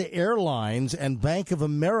Delta Airlines and Bank of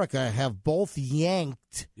America have both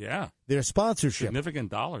yanked their sponsorship.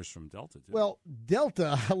 Significant dollars from Delta, too. Well,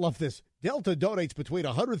 Delta, I love this. Delta donates between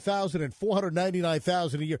 $100,000 and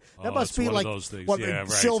 $499,000 a year. That must be one like of those things. what, Yeah, right.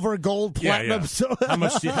 silver, gold, platinum. Yeah. So how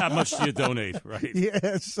much do you donate? Right.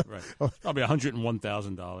 Yes. Right. Probably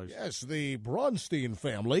 $101,000. Yes, the Bronstein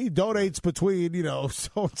family donates between,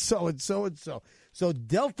 so and so. So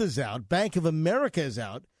Delta's out. Bank of America is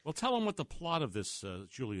out. Well, tell them what the plot of this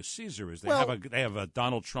Julius Caesar is. They Well- have a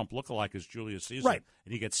Donald Trump lookalike as Julius Caesar, Right.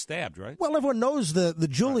 and he gets stabbed, right? Well, everyone knows the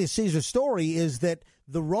Julius Caesar story is that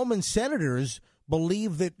the Roman senators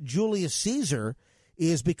believe that Julius Caesar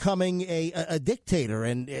is becoming a dictator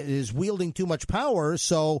and is wielding too much power.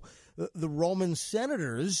 So the Roman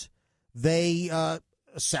senators, they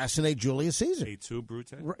assassinate Julius Caesar. Et tu,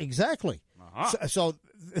 Brute? Exactly. Uh-huh. So,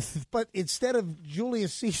 but instead of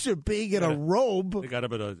Julius Caesar being in a robe, They got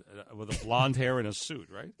him with a blonde hair and a suit,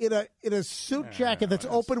 right? in a suit jacket that's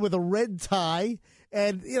open with a red tie,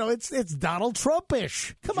 and it's Donald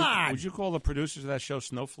Trump-ish. Come on. Would you call the producers of that show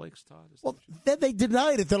snowflakes, Todd? Well, then they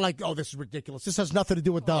denied it. They're like, "Oh, this is ridiculous. This has nothing to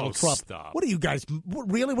do with Donald Trump." Stop. What are you guys?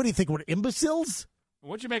 Really? What do you think? We're imbeciles?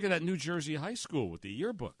 What'd you make of that New Jersey high school with the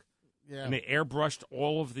yearbook? Yeah. And they airbrushed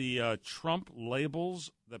all of the Trump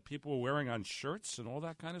labels that people were wearing on shirts and all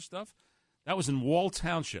that kind of stuff. That was in Wall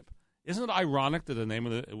Township. Isn't it ironic that the name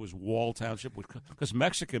of it was Wall Township? Because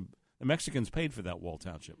the Mexicans paid for that Wall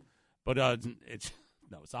Township. But it's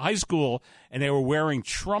a high school, and they were wearing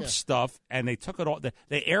Trump stuff, and they took it all.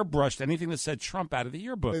 They airbrushed anything that said Trump out of the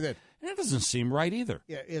yearbook. They did. And that doesn't seem right either.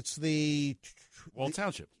 Yeah, it's the Wall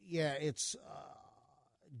Township. Yeah, it's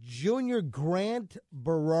Junior Grant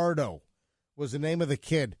Berardo was the name of the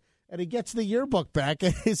kid. And he gets the yearbook back,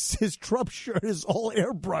 and his Trump shirt is all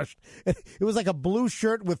airbrushed. It was like a blue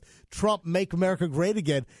shirt with Trump, Make America Great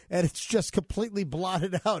Again, and it's just completely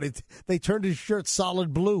blotted out. They turned his shirt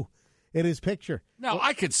solid blue in his picture. Now,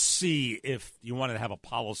 I could see if you wanted to have a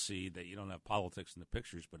policy that you don't have politics in the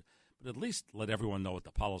pictures, but at least let everyone know what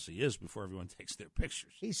the policy is before everyone takes their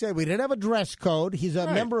pictures. He said we didn't have a dress code. He's a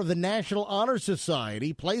Right. member of the National Honor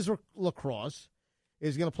Society, plays lacrosse,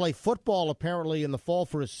 is going to play football apparently in the fall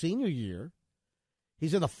for his senior year.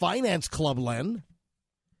 He's in the finance club, Len.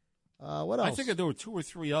 What else? I think there were 2 or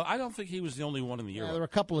 3. I don't think he was the only one in the year. There were a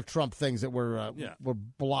couple of Trump things that were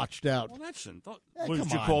blotched out. Well, that's come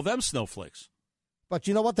would you on. call them snowflakes? But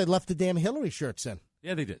you know what? They left the damn Hillary shirts in.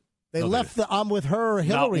 Yeah, they did. They No, left the I'm with her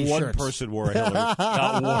Hillary Not one shirts. person wore a Hillary.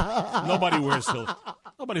 Not one. Nobody wears Hillary.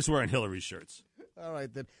 Nobody's wearing Hillary shirts. All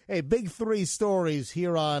right, then. Hey, big 3 stories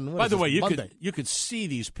here on. By the way, Monday. you could see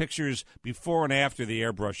these pictures before and after the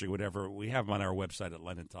airbrushing, whatever. We have them on our website at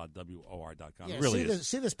LenandToddWOR.com. Yeah, It really see is.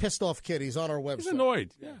 see this pissed off kid. He's on our website. He's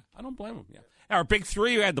annoyed. Yeah, I don't blame him. Yeah. Our big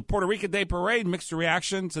 3, we had the Puerto Rican Day Parade, mixed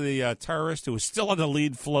reaction to the terrorist who was still on the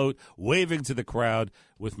lead float, waving to the crowd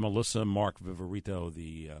with Melissa Mark Viverito,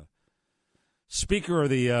 the Speaker of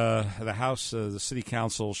the House, the City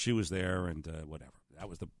Council. She was there, and whatever. That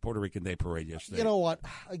was the Puerto Rican Day Parade yesterday. You know what?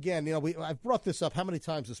 Again, I've brought this up how many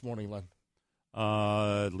times this morning, Len?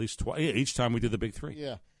 At least twice. Each time we did the big 3.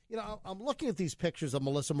 Yeah. I'm looking at these pictures of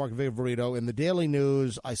Melissa Mark Viverito in the Daily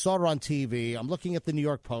News. I saw her on TV. I'm looking at the New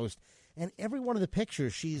York Post, and every one of the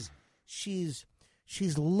pictures, she's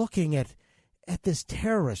looking at this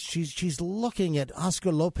terrorist. She's looking at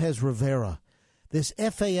Oscar Lopez Rivera. This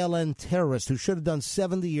FALN terrorist who should have done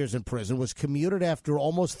 70 years in prison was commuted after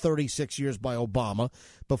almost 36 years by Obama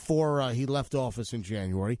before he left office in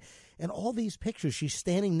January. And all these pictures, she's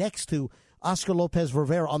standing next to Oscar Lopez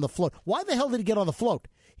Rivera on the float. Why the hell did he get on the float?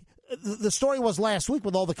 The story was last week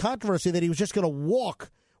with all the controversy that he was just going to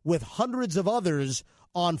walk with hundreds of others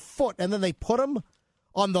on foot, and then they put him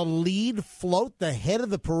on the lead float, the head of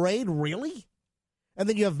the parade. Really? And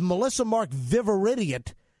then you have Melissa Mark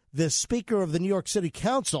Viveridiot, the Speaker of the New York City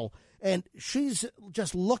Council, and she's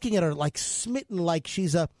just looking at her like smitten, like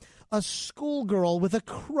she's a schoolgirl with a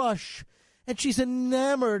crush, and she's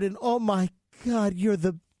enamored, and oh my God, you're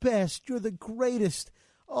the best, you're the greatest.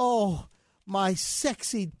 Oh, my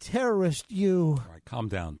sexy terrorist, you. All right, calm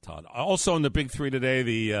down, Todd. Also in the Big Three today,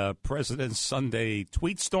 the President's Sunday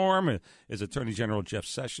tweet storm is Attorney General Jeff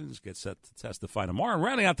Sessions gets set to testify tomorrow. And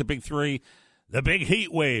rounding out the Big Three, the big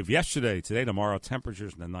heat wave yesterday, today, tomorrow,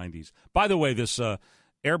 temperatures in the 90s. By the way, this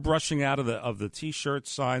airbrushing out of the T-shirt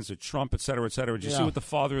signs of Trump, et cetera, et cetera. Did you see what the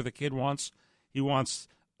father of the kid wants? He wants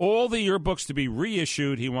all the yearbooks to be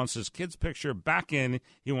reissued. He wants his kid's picture back in.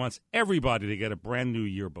 He wants everybody to get a brand new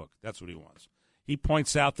yearbook. That's what he wants. He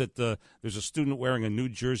points out that there's a student wearing a New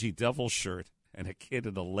Jersey Devils shirt and a kid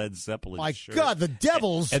in a Led Zeppelin shirt. My God, the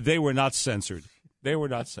Devils. And they were not censored. They were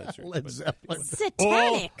not censored. Led Zeppelin.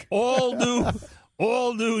 Satanic. All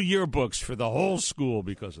new yearbooks for the whole school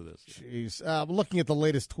because of this. Jeez. I'm looking at the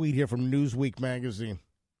latest tweet here from Newsweek magazine.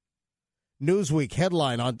 Newsweek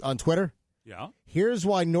headline on Twitter. Yeah. Here's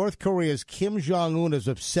why North Korea's Kim Jong-un is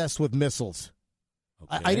obsessed with missiles.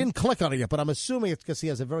 Okay. I didn't click on it yet, but I'm assuming it's because he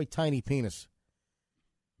has a very tiny penis.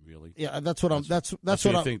 Really? Yeah, that's what That's what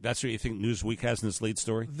you think Newsweek has in this lead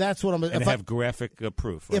story. That's what I'm. And have graphic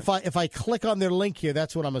proof. Right? If I click on their link here,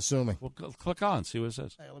 that's what I'm assuming. Well, click on, see what it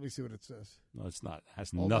says. Hey, let me see what it says. No, it's not. It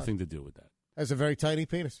has nothing to do with that. Has a very tiny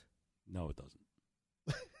penis. No, it doesn't.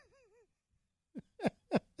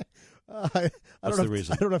 What's the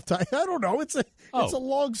reason? I don't have time. I don't know. It's a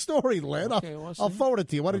long story, Len. Okay, I'll forward it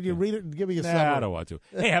to you. Why don't you read it and give me a summary? I don't want to.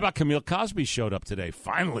 Hey, how about Camille Cosby showed up today,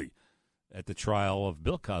 finally, at the trial of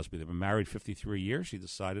Bill Cosby. They've been married 53 years. She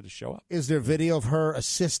decided to show up. Is there video of her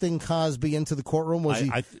assisting Cosby into the courtroom?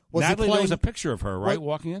 Natalie, there was a picture of her, right,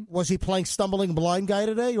 walking in? Was he playing Stumbling Blind Guy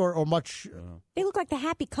today or much? They look like the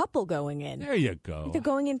happy couple going in. There you go. Like they're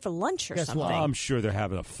going in for lunch or something. Well, I'm sure they're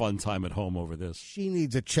having a fun time at home over this. She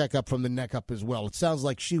needs a checkup from the neck up as well. It sounds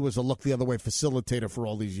like she was a look-the-other-way facilitator for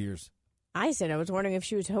all these years. I was wondering if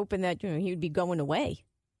she was hoping that he would be going away.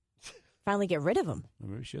 Finally get rid of him.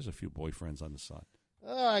 Maybe she has a few boyfriends on the side.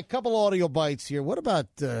 All right, couple audio bites here. What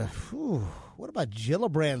about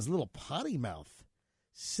Gillibrand's little potty mouth?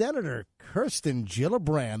 Senator Kirsten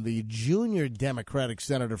Gillibrand, the junior Democratic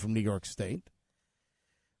senator from New York State.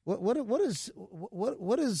 What is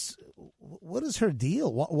her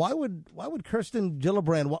deal? Why would Kirsten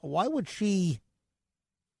Gillibrand? Why would she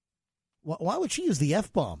use the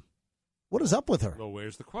F-bomb? What is up with her? Well,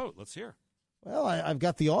 where's the quote? Let's hear. Well, I've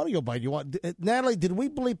got the audio bite. You want Natalie? Did we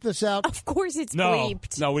bleep this out? Of course, it's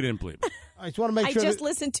bleeped. No, we didn't bleep. I just want to make sure. I just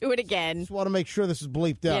listened to it again. Just want to make sure this is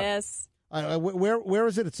bleeped out. Yes. Where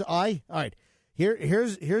is it? It's I. All right.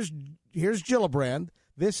 Here's Gillibrand.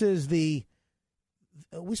 This is the.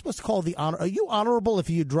 Are we supposed to call the honor? Are you honorable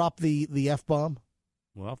if you drop the F-bomb?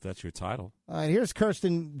 Well, if that's your title. All right. Here's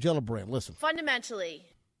Kirsten Gillibrand. Listen. Fundamentally,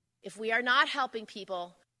 if we are not helping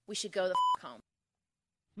people, we should go the home.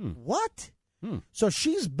 What? So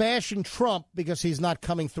she's bashing Trump because he's not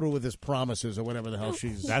coming through with his promises or whatever the hell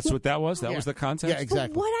she's... That's what that was? That was the context? Yeah,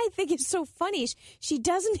 exactly. But what I think is so funny is she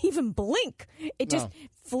doesn't even blink. It just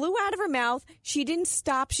flew out of her mouth. She didn't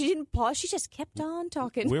stop. She didn't pause. She just kept on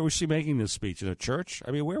talking. Where was she making this speech? In a church?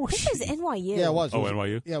 I mean, where was she? It was NYU. Yeah, it was.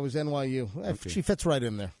 NYU? Yeah, it was NYU. Okay. She fits right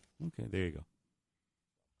in there. Okay, there you go.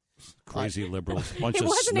 Crazy liberals. Bunch it of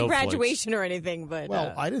wasn't snowflakes. a graduation or anything, but...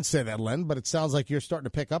 Well, I didn't say that, Len, but it sounds like you're starting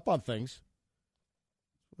to pick up on things.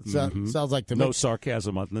 It sounds like to me. No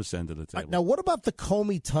sarcasm on this end of the table. Now, what about the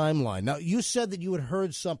Comey timeline? Now, you said that you had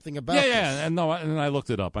heard something about this. Yeah, and I looked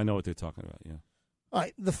it up. I know what they're talking about, yeah. All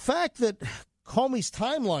right, the fact that Comey's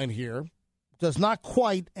timeline here does not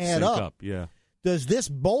quite add up. Yeah. Does this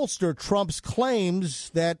bolster Trump's claims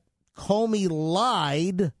that Comey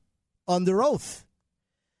lied under oath?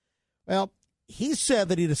 Well, he said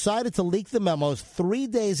that he decided to leak the memos 3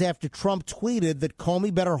 days after Trump tweeted that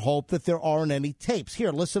Comey better hope that there aren't any tapes.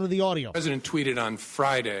 Here, listen to the audio. The president tweeted on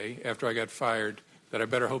Friday, after I got fired, that I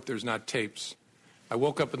better hope there's not tapes. I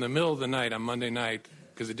woke up in the middle of the night on Monday night,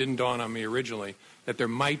 because it didn't dawn on me originally, that there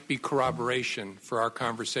might be corroboration for our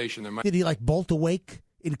conversation. Did he, bolt awake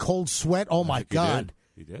in cold sweat? Oh, my God.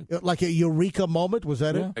 He did. Like a eureka moment? Was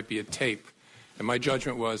that it? Might be a tape. And my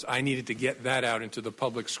judgment was I needed to get that out into the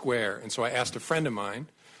public square. And so I asked a friend of mine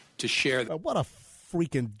to share that. What a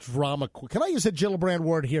freaking drama queen. Can I use a Gillibrand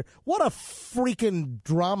word here? What a freaking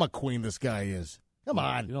drama queen this guy is. Come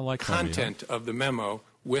on. You don't like content of the memo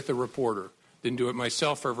with a reporter. Didn't do it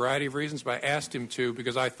myself for a variety of reasons, but I asked him to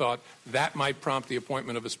because I thought that might prompt the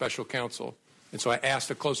appointment of a special counsel. And so I asked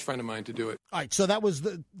a close friend of mine to do it. All right, so that was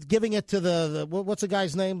giving it to the what's the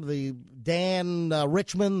guy's name? The Dan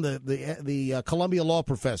Richmond, the Columbia law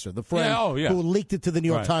professor, the friend who leaked it to the New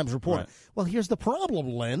York Times reporter. Right. Well, here's the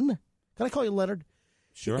problem, Len. Can I call you Leonard?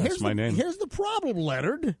 Sure, that's my name. Here's the problem,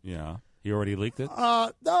 Leonard. Yeah. He already leaked it?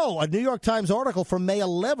 No, a New York Times article from May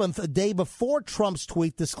 11th, a day before Trump's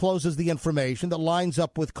tweet, discloses the information that lines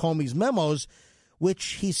up with Comey's memos, which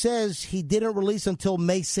he says he didn't release until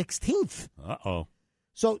May 16th. Uh-oh.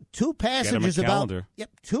 So two passages about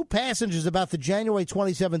the January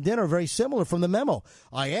 27 dinner are very similar from the memo.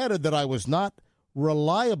 I added that I was not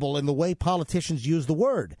reliable in the way politicians use the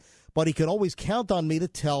word, but he could always count on me to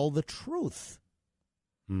tell the truth.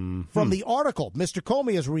 From the article, Mr.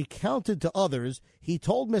 Comey has recounted to others he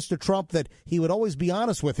told Mr. Trump that he would always be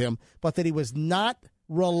honest with him, but that he was not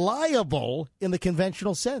reliable in the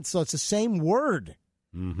conventional sense. So it's the same word.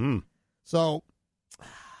 Mm-hmm. So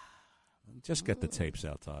just get the tapes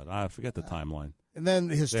out, Todd. I forget the timeline. And then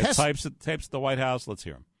his tapes at the White House. Let's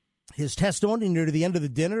hear him. His testimony near to the end of the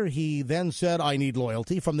dinner, he then said, I need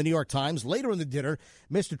loyalty. From the New York Times, later in the dinner,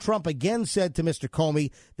 Mr. Trump again said to Mr.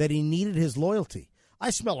 Comey that he needed his loyalty. I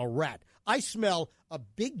smell a rat. I smell a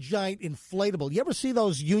big, giant inflatable. You ever see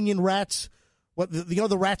those union rats?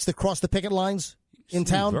 The rats that cross the picket lines in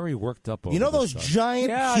town? Very worked up over You know those stuff.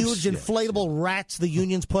 giant, huge, inflatable rats the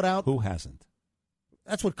unions put out? Who hasn't?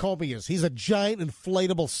 That's what Comey is. He's a giant,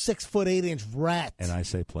 inflatable, 6'8" rat. And I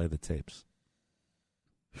say play the tapes.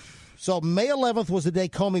 So May 11th was the day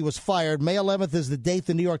Comey was fired. May 11th is the date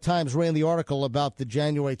the New York Times ran the article about the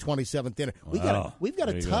January 27th dinner. Wow. We've got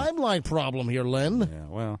a timeline problem here, Len. Yeah,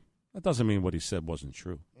 well, that doesn't mean what he said wasn't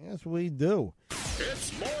true. Yes, we do.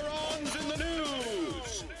 It's Morons in the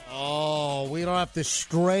News. Oh, we don't have to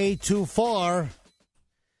stray too far.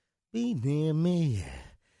 Be near me.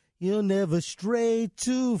 You'll never stray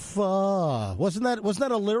too far. Wasn't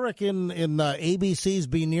that a lyric in ABC's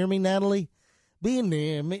Be Near Me, Natalie? Be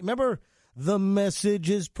near me. Remember, the message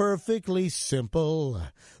is perfectly simple.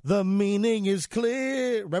 The meaning is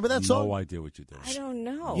clear. Remember that song? No idea what you did. I don't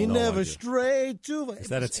know. You never stray too far. Is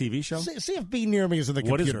that a TV show? See if Be Near Me is in the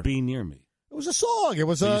computer. What is Be Near Me? It was a song. It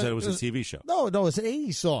was so you said it was a TV show. No, it's an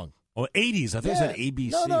 80s song. Oh, 80s. I thought you said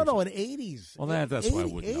ABC. No, an 80s. Well, that's why I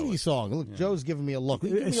wouldn't know 80s song. Look, Joe's giving me a look.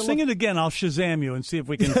 Sing it again. I'll Shazam you and see if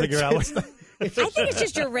we can figure out. I think it's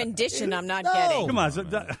just your rendition I'm not getting. Come on.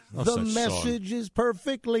 The message is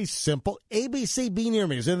perfectly simple. ABC Be Near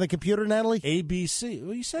Me. Is it in the computer, Natalie? ABC.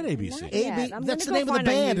 Well, you said ABC. That's the name of the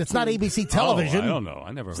band. It's not ABC Television. Oh, I don't know.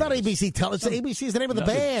 I never It's heard not of ABC Television. ABC is the name of the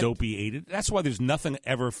band. Dopey 80s. That's why there's nothing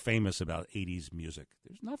ever famous about 80s music.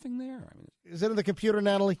 There's nothing there. I mean, is it in the computer,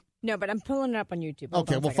 Natalie? No, but I'm pulling it up on YouTube.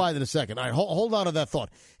 Okay, we'll find it in a second. All right, hold on to that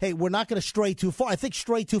thought. Hey, we're not going to stray too far. I think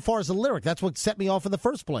stray too far is a lyric. That's what set me off in the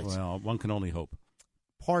first place. Well, one can only hope.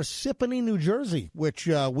 Parsippany, New Jersey, which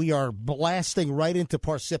we are blasting right into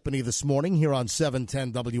Parsippany this morning here on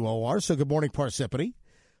 710 WOR. So good morning, Parsippany.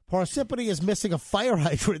 Parsippany is missing a fire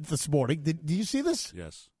hydrant this morning. Did you see this?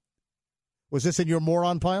 Yes. Was this in your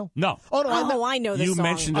moron pile? No. Oh, no. I know this You song.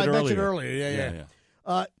 mentioned it I earlier. mentioned earlier.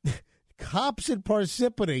 Yeah. Cops in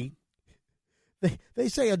Parsippany, they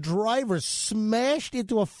say a driver smashed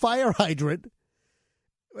into a fire hydrant.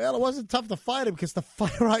 Well, it wasn't tough to find him because the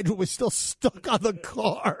fire hydrant was still stuck on the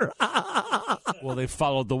car. Well, they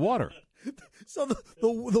followed the water. So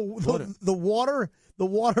the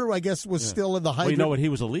water, I guess, was still in the hydrant. Well, you know what? He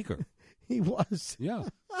was a leaker. He was. Yeah.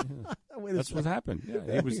 That's what happened.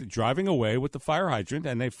 Yeah. He was driving away with the fire hydrant,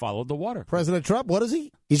 and they followed the water. President Trump, what is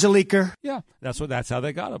he? He's a leaker. Yeah, that's how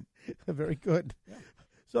they got him. Very good. Yeah.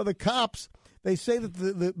 So the cops, they say that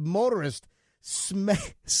the motorist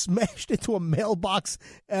smashed into a mailbox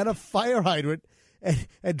and a fire hydrant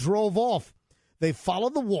and drove off. They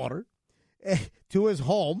followed the water to his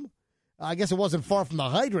home. I guess it wasn't far from the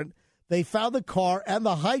hydrant. They found the car and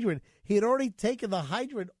the hydrant. He had already taken the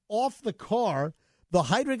hydrant off the car. The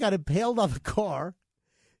hydrant got impaled on the car.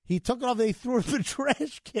 He took it off. They threw it in the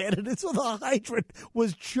trash can, and so the hydrant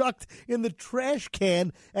was chucked in the trash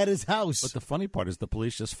can at his house. But the funny part is the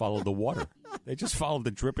police just followed the water. They just followed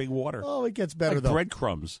the dripping water. Oh, it gets better, like though.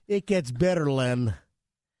 Breadcrumbs. It gets better, Len.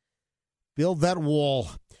 Build that wall.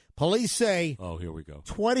 Police say... Oh, here we go.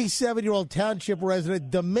 27-year-old township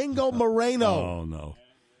resident Domingo Moreno. Oh, no.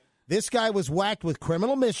 This guy was whacked with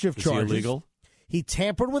criminal mischief charges. Is he illegal? He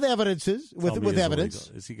tampered with evidences, with evidence.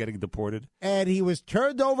 Illegal. Is he getting deported? And he was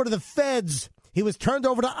turned over to the feds. He was turned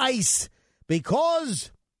over to ICE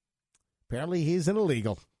because apparently he's an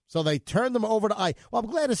illegal. So they turned them over to ICE. Well, I'm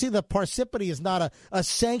glad to see that Parsippany is not a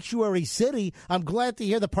sanctuary city. I'm glad to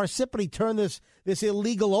hear the Parsippany turn this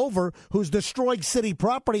illegal over who's destroying city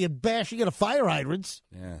property and bashing into fire hydrants.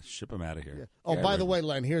 Yeah, ship him out of here. Yeah. Oh, by the way,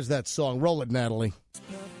 Len, here's that song. Roll it, Natalie.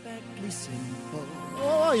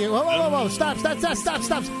 Whoa. Stop.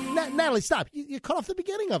 Natalie, stop. You cut off the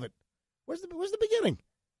beginning of it. Where's the beginning?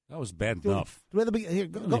 That was bad enough. Do we have the here,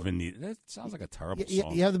 go. Don't even need it. That sounds like a terrible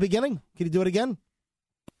song. You have the beginning? Can you do it again?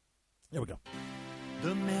 There we go.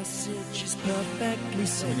 The message is perfectly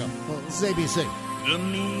simple. There we go. This is ABC. The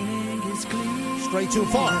meaning is clear. Stray too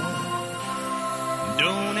far.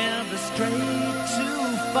 Don't ever stray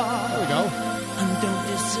too far. There we go. And don't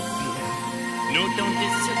disappear. No, don't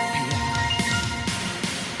disappear.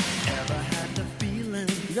 Ever had the feeling?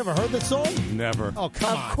 You never heard this song? Never. Oh,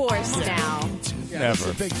 come on. Of course now. Yeah, Never. This is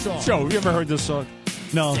a big song. Joe, have you ever heard this song?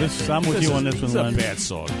 No, I'm with you on this one, It's a Len. bad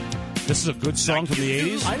song. This is a good song from the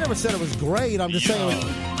 80s? I never said it was great. I'm just saying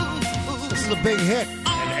this is a big hit.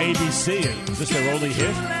 And ABC, is this their only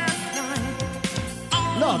hit?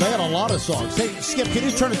 No, they had a lot of songs. Hey, Skip, can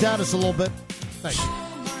you turn it down just a little bit? Thanks.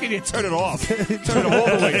 Can you turn it off? Turn it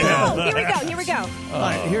all the way down. Here we go. All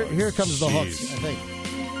right, here comes the hook, I think.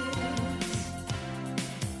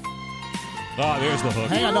 Oh, there's the hook.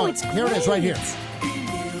 Hang on, no, here it is, right here.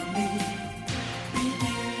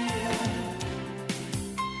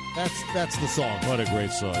 That's the song. What a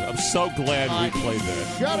great song. I'm so glad we played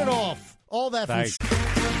that. Shut it off. All that Thanks.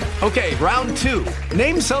 Okay, round two.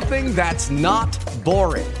 Name something that's not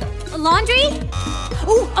boring. A laundry?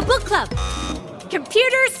 Ooh, a book club.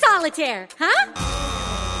 Computer solitaire, huh?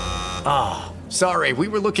 Ah, sorry, we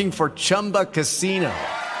were looking for Chumba Casino.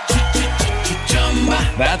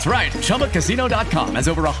 That's right. ChumbaCasino.com has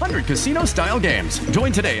over 100 casino-style games.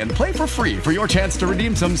 Join today and play for free for your chance to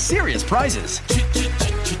redeem some serious prizes.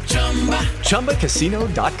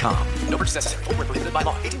 ChumbaCasino.com. No purchase necessary. Void where prohibited by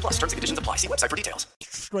law. 18 plus. Terms and conditions apply. See website for details.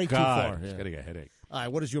 Straight too God, far. it's getting a headache. All right,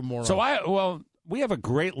 what is your moron? So we have a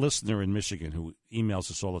great listener in Michigan who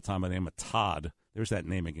emails us all the time by the name of Todd. There's that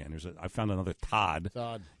name again. I found another Todd.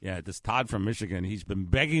 Todd. Yeah, this Todd from Michigan. He's been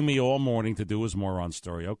begging me all morning to do his moron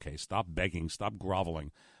story. Okay, stop begging. Stop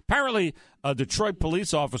groveling. Apparently, Detroit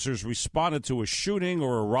police officers responded to a shooting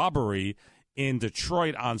or a robbery in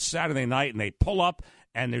Detroit on Saturday night, and they pull up,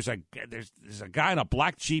 and there's a guy in a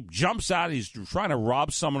black Jeep, jumps out. He's trying to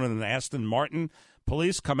rob someone in an Aston Martin.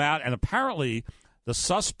 Police come out, and apparently the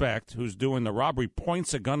suspect who's doing the robbery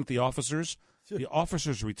points a gun at the officers. The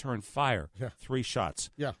officers return fire. Yeah. 3 shots.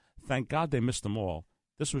 Yeah. Thank God they missed them all.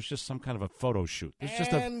 This was just some kind of a photo shoot. This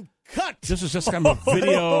cut. This was just kind of a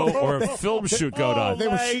video or a film shoot going on. They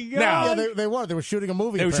were They were shooting a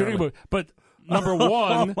movie. They were shooting a movie. But number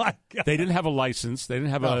one, my God. they didn't have a license. They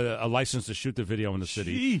didn't have a license to shoot the video in the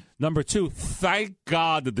city. Number two, thank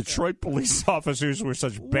God the Detroit police officers were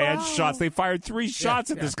such bad shots. They fired 3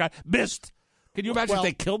 shots at this guy. Missed. Can you imagine if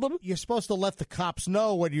they killed him? You're supposed to let the cops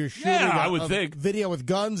know when you're shooting I would a think. video with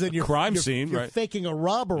guns and you're crime scene, you're right. faking a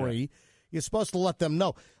robbery. Yeah. You're supposed to let them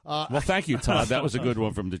know. Well, thank you, Todd. That was a good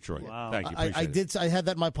one from Detroit. Wow. Thank you. I had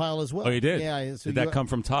that in my pile as well. Oh, you did? Yeah. Did that come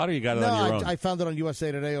from Todd, or you got it on your own? I found it on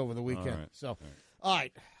USA Today over the weekend. All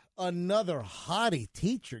right. Another hottie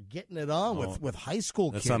teacher getting it on with high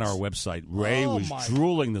school kids. That's on our website. Ray was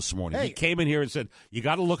drooling this morning. Hey. He came in here and said, you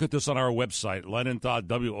got to look at this on our website,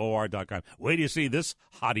 LenandTodd.WOR.com. Wait till you see this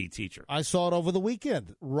hottie teacher. I saw it over the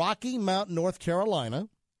weekend. Rocky Mount, North Carolina,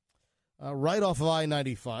 right off of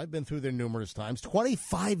I-95. Been through there numerous times.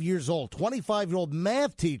 25 years old. 25-year-old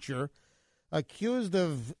math teacher accused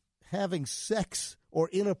of having sex or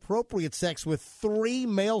inappropriate sex with 3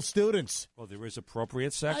 male students. Well, there is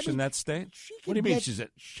appropriate sex in that state? What do you mean?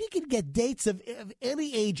 She could get dates of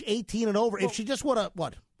any age 18 and over if she just want to,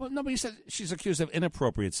 what? Well, nobody said she's accused of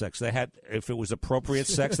inappropriate sex. They had, if it was appropriate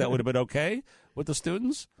sex, that would have been okay with the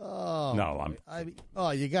students? Oh.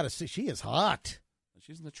 No, you got to see. She is hot.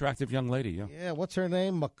 She's an attractive young lady, yeah. Yeah, what's her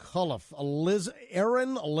name? McCullough.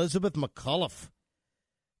 Erin Elizabeth McCullough.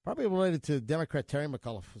 Probably related to Democrat Terry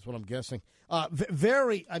McAuliffe is what I'm guessing.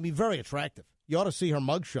 Very attractive. You ought to see her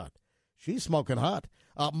mugshot. She's smoking hot.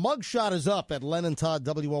 Mugshot is up at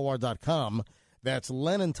LenandToddWOR.com. That's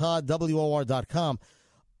LenandToddWOR.com.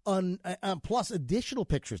 Plus additional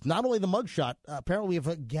pictures. Not only the mugshot, apparently we have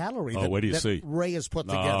a gallery that Ray has put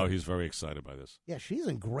together. Oh, he's very excited by this. Yeah, she's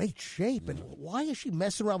in great shape. And why is she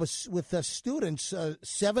messing around with students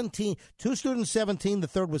 17? 2 students 17, the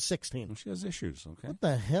third was 16. Well, she has issues, okay? What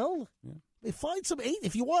the hell? Yeah. Find some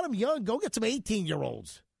if you want them young, go get some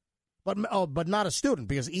 18-year-olds. But not a student,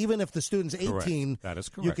 because even if the student's 18, correct. That is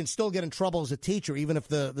correct. You can still get in trouble as a teacher, even if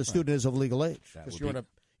the student is of legal age, because you're in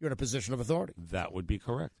a position of authority. That would be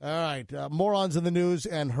correct. All right, morons in the news,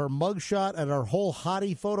 and her mugshot and her whole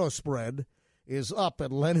hottie photo spread is up at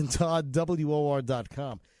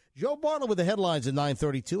LenandToddWOR.com. Joe Bartlett with the headlines at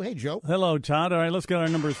 9:32. Hey, Joe. Hello, Todd. All right, let's get our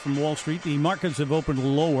numbers from Wall Street. The markets have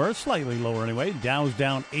opened lower, slightly lower anyway. Dow's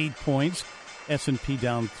down 8 points. S&P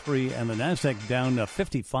down 3, and the NASDAQ down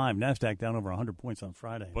 55. NASDAQ down over 100 points on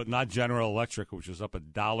Friday. But not General Electric, which is up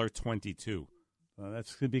 $1.22.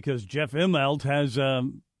 That's because Jeff Immelt has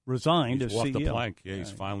resigned as He's walked CEO. the plank. Yeah,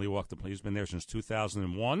 he's finally walked the plank. He's been there since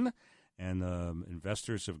 2001, and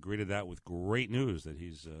investors have greeted that with great news that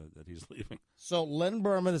he's leaving. So Len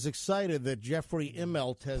Berman is excited that Jeffrey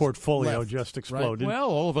Immelt has portfolio left, just exploded. Right?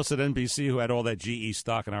 Well, all of us at NBC who had all that GE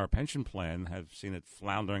stock in our pension plan have seen it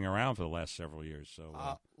floundering around for the last several years. So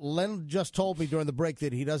Len just told me during the break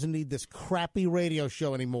that he doesn't need this crappy radio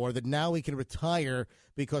show anymore, that now he can retire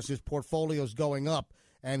because his portfolio's going up,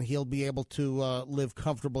 and he'll be able to live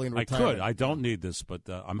comfortably in retirement. I don't need this, but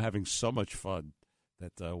I'm having so much fun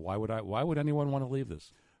that why would anyone want to leave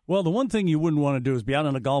this? Well, the one thing you wouldn't want to do is be out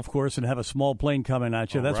on a golf course and have a small plane coming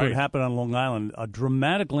at you. That's right. what happened on Long Island. A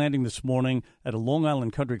dramatic landing this morning at a Long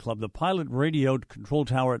Island country club. The pilot radioed control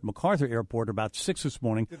tower at MacArthur Airport about 6 this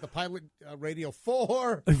morning. Did the pilot radio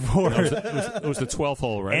 4? It was the 12th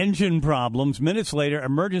hole, right? Engine problems. Minutes later,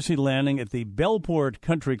 emergency landing at the Bellport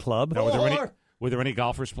Country Club. Now, were there any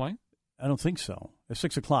golfers playing? I don't think so. At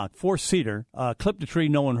 6 o'clock, 4-seater, clipped a tree,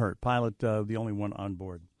 no one hurt. Pilot, the only one on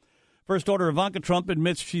board. First daughter Ivanka Trump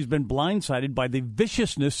admits she's been blindsided by the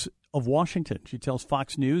viciousness of Washington. She tells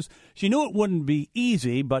Fox News she knew it wouldn't be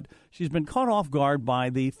easy, but she's been caught off guard by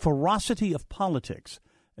the ferocity of politics.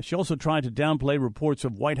 She also tried to downplay reports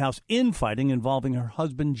of White House infighting involving her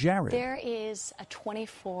husband, Jared. There is a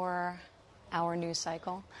 24-hour news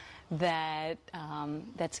cycle that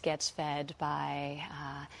gets fed by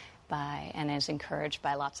and is encouraged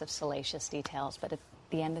by lots of salacious details. But at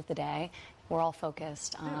the end of the day, we're all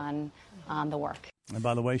focused on the work. And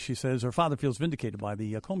by the way, she says her father feels vindicated by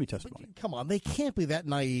the Comey testimony. Come on, they can't be that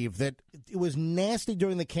naive that it was nasty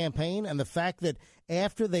during the campaign, and the fact that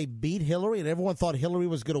after they beat Hillary and everyone thought Hillary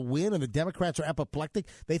was going to win and the Democrats are apoplectic,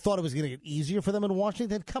 they thought it was going to get easier for them in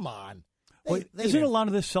Washington? Come on. Isn't a lot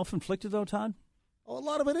of this self-inflicted, though, Todd? Oh, a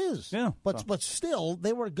lot of it is. Yeah. But still,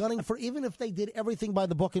 they were gunning for, even if they did everything by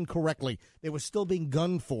the book and correctly, they were still being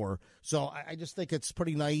gunned for. So I just think it's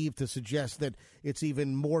pretty naive to suggest that it's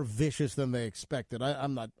even more vicious than they expected.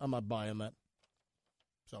 I'm not buying that.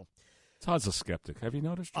 So Todd's a skeptic. Have you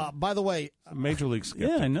noticed? By the way, Major League skeptic.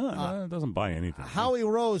 Yeah, I know. Doesn't buy anything. Howie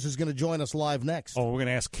Rose is going to join us live next. Oh, we're going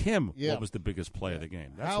to ask him what was the biggest play of the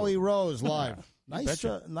game. Howie Rose live.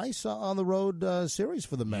 Nice on the road series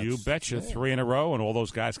for the Mets. You betcha. 3 in a row, and all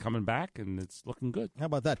those guys coming back, and it's looking good. How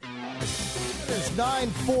about that? It's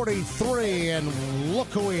 9:43, and look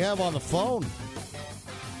who we have on the phone.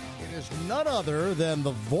 It is none other than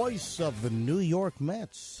the voice of the New York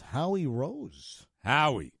Mets, Howie Rose.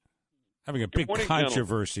 Howie. Having a big morning,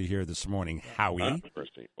 controversy here this morning, Howie.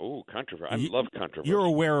 Controversy. Oh, controversy. I love controversy. You're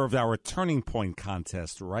aware of our Turning Point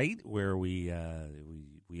contest, right? Where we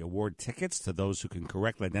award tickets to those who can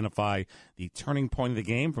correctly identify the turning point of the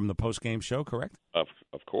game from the post-game show, correct? Of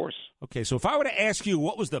course. Okay, so if I were to ask you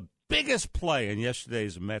what was the biggest play in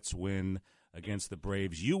yesterday's Mets win against the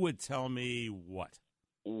Braves, you would tell me what?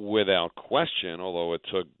 Without question, although it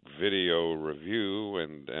took video review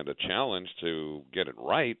and a challenge to get it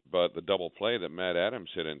right, but the double play that Matt Adams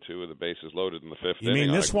hit into with the bases loaded in the fifth inning. You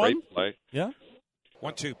mean this one? Play. Yeah.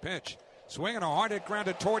 1-2 pitch. Swinging a hard hit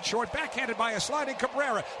grounded toward short, backhanded by a sliding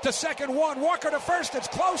Cabrera to second one. Walker to first. It's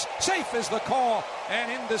close. Safe is the call. And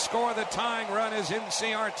in to score the tying run is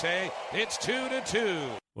Inciarte. It's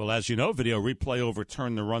 2-2. Well, as you know, video replay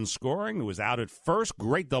overturned the run scoring. It was out at first.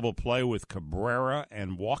 Great double play with Cabrera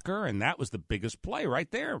and Walker, and that was the biggest play right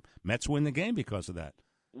there. Mets win the game because of that.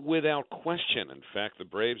 Without question. In fact, the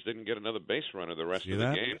Braves didn't get another base runner the rest of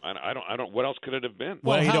the game. I don't. What else could it have been?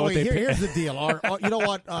 Well, Howie, here's the deal. You know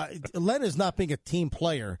what? Len is not being a team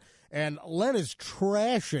player, and Len is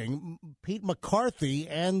trashing Pete McCarthy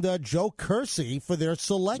and Joe Kersey for their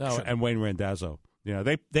selection. No, and Wayne Randazzo. You know,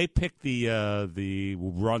 they picked the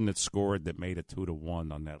run that scored that made it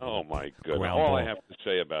 2-1 on that. Oh my goodness! All All ball. I have to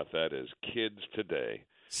say about that is kids today.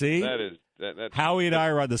 See, that's Howie and I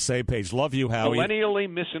are on the same page. Love you, Howie. Millennially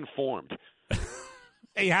misinformed.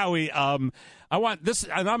 Hey, Howie, I want this,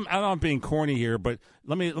 and I'm being corny here, but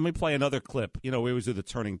let me play another clip. You know, we always do the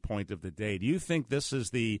turning point of the day. Do you think this is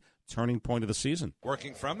the turning point of the season?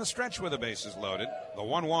 Working from the stretch with the bases loaded. The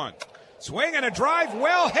 1-1. Swing and a drive,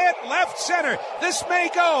 well hit, left center. This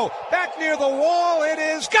may go. Back near the wall, it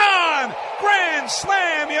is gone! Grand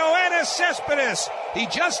slam, Yoenis Cespedes. He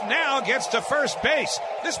just now gets to first base.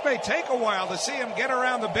 This may take a while to see him get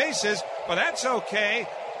around the bases, but that's okay.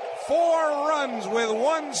 4 runs with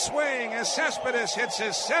 1 swing as Cespedes hits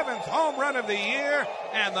his 7th home run of the year,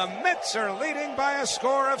 and the Mets are leading by a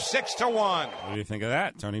score of 6-1. What do you think of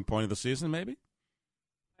that? Turning point of the season, maybe?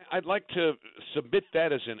 I'd like to submit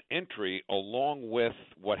that as an entry along with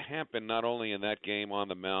what happened not only in that game on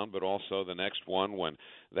the mound, but also the next one when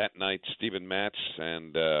that night Steven Matz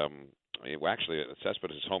and actually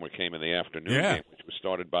Cespedes' homer came in the afternoon game, which was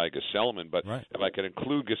started by Gesellman. But if I could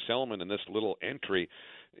include Gesellman in this little entry,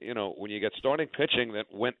 you know, when you get starting pitching that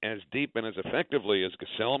went as deep and as effectively as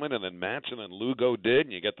Gesellman and then Matz and then Lugo did,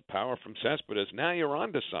 and you get the power from Cespedes, now you're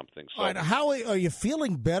on to something. So, all right, how are you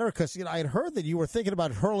feeling better? Because I had heard that you were thinking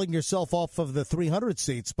about hurling yourself off of the 300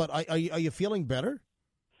 seats, but are you feeling better?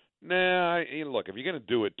 Nah, look, if you're going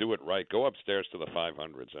to do it right. Go upstairs to the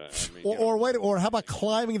 500s. Or how about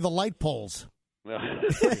climbing the light poles?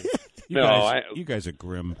 You guys are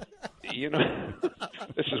grim. You know,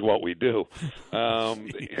 this is what we do.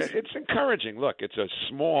 It's encouraging. Look, it's a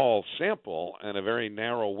small sample and a very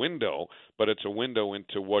narrow window, but it's a window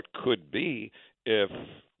into what could be if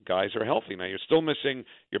guys are healthy. Now, you're still missing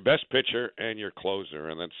your best pitcher and your closer,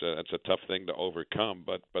 and that's a tough thing to overcome.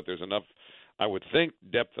 But there's enough, I would think,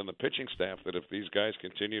 depth in the pitching staff that if these guys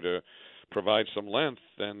continue to provide some length,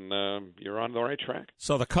 then you're on the right track.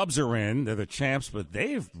 So the Cubs are in. They're the champs, but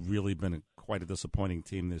they've really been quite a disappointing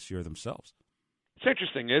team this year themselves. It's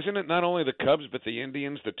interesting, isn't it? Not only the Cubs, but the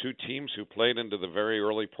Indians, the 2 teams who played into the very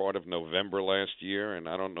early part of November last year, and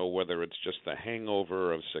I don't know whether it's just the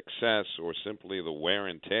hangover of success or simply the wear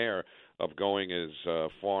and tear of going as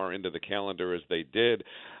far into the calendar as they did.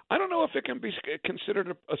 I don't know if it can be considered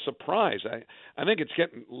a surprise. I think it's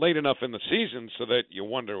getting late enough in the season so that you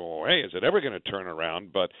wonder, well, hey, is it ever going to turn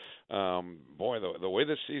around? But, boy, the way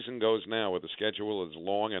this season goes now with the schedule as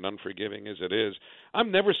long and unforgiving as it is,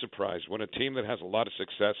 I'm never surprised when a team that has a lot of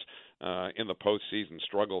success in the postseason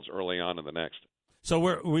struggles early on in the next. So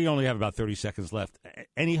we only have about 30 seconds left.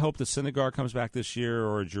 Any hope that Syndergaard comes back this year,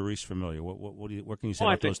 or Jeurys Familia? What can you say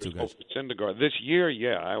about those two guys? Syndergaard this year,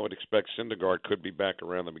 I would expect Syndergaard could be back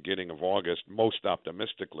around the beginning of August, most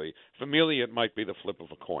optimistically. Familia, it might be the flip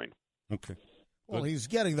of a coin. Okay. Well, he's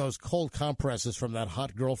getting those cold compresses from that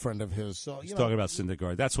hot girlfriend of his. So he's talking about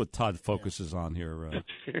Syndergaard. That's what Todd focuses on here,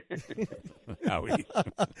 Howie.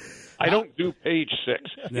 I don't do page 6.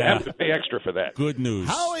 You have to pay extra for that. Good news.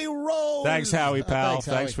 Howie Rose. Thanks, Howie, pal.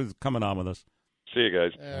 Thanks, for coming on with us. See you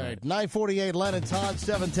guys. All right, 9:48, Len and Todd,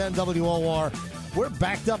 710 WOR. We're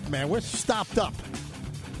backed up, man. We're stopped up.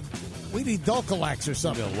 We need Dulcolax or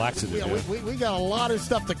something. We got a lot of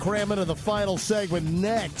stuff to cram into the final segment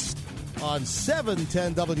next on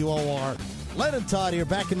 710 WOR. Len and Todd here,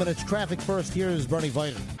 back in minutes. Traffic first. Here is Bernie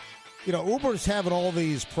Viter. You know, Uber's having all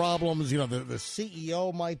these problems. You know, the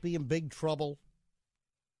CEO might be in big trouble.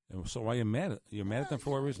 So why are you mad? You're mad at them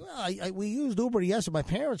for what reason? We used Uber yesterday. My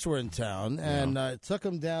parents were in town, and took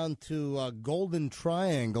them down to Golden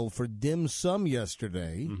Triangle for dim sum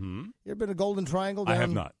yesterday. Mm-hmm. You ever been to Golden Triangle? Down I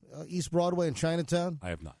have not. East Broadway in Chinatown? I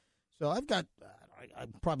have not. So I've got... I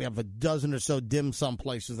probably have a dozen or so dim sum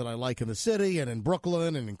places that I like in the city and in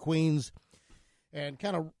Brooklyn and in Queens, and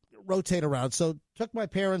kind of rotate around. So took my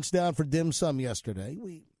parents down for dim sum yesterday.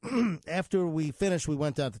 We after we finished, we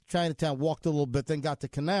went down to Chinatown, walked a little bit, then got to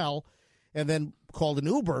Canal, and then called an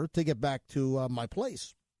Uber to get back to my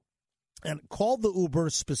place. And called the Uber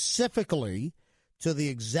specifically to the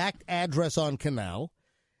exact address on Canal.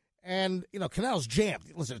 And, you know, Canal's jammed.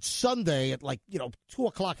 Listen, it's Sunday at 2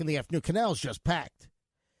 o'clock in the afternoon. Canal's just packed.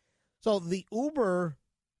 So the Uber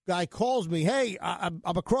guy calls me, hey, I'm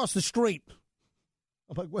across the street.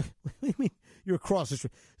 I'm like, what do you mean you're across the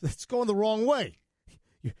street? It's going the wrong way.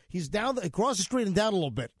 He's down across the street and down a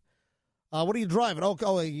little bit. What are you driving?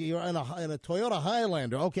 Oh, you're in a Toyota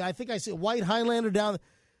Highlander. Okay, I think I see a white Highlander down.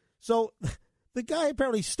 So the guy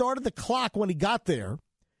apparently started the clock when he got there.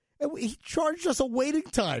 And he charged us a waiting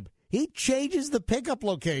time. He changes the pickup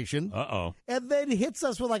location. Uh-oh. And then hits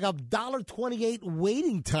us with like $1.28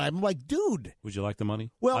 waiting time. I'm like, dude. Would you like the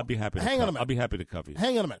money? Well, I'd be happy to hang on a minute. I'll be happy to cover you.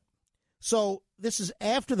 Hang on a minute. So this is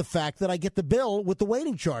after the fact that I get the bill with the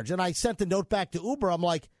waiting charge. And I sent a note back to Uber. I'm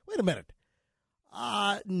like, wait a minute.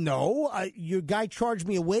 No. Your guy charged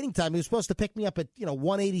me a waiting time. He was supposed to pick me up at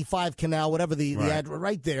 185 Canal, whatever the address,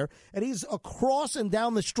 right there, and he's across and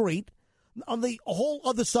down the street on the whole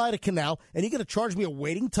other side of Canal, and you're going to charge me a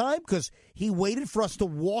waiting time because he waited for us to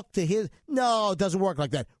walk to his. No, it doesn't work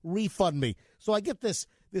like that. Refund me. So I get this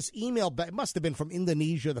email back. It must have been from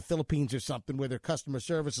Indonesia, the Philippines, or something, where their customer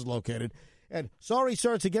service is located. And, sorry,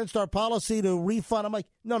 sir, it's against our policy to refund. I'm like,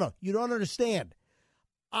 no, you don't understand.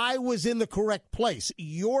 I was in the correct place.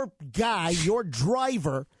 Your guy, your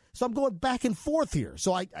driver. So I'm going back and forth here.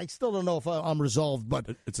 So I still don't know if I'm resolved.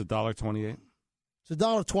 But it's $1.28? It's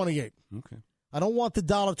 $1.28. Okay. I don't want the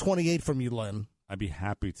 $1.28 from you, Len. I'd be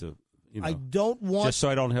happy to. I don't want. Just so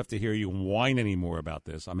I don't have to hear you whine anymore about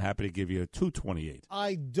this, I'm happy to give you a $2.28.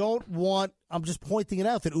 I don't want. I'm just pointing it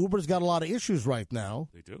out that Uber's got a lot of issues right now.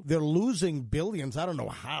 They do. They're losing billions. I don't know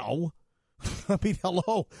how. I mean,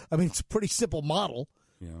 hello. I mean, it's a pretty simple model.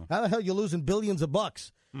 Yeah. How the hell are you losing billions of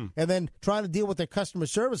bucks? And then trying to deal with their customer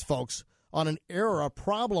service folks on an error, a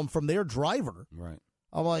problem from their driver. Right.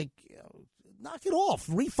 I'm like, knock it off.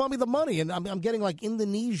 Refund me the money. And I'm getting like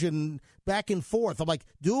Indonesian back and forth. I'm like,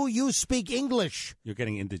 do you speak English? You're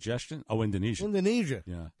getting indigestion? Oh, Indonesia. Indonesia.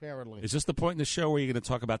 Yeah. Apparently. Is this the point in the show where you're going to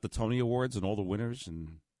talk about the Tony Awards and all the winners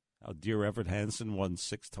and how dear Everett Hansen won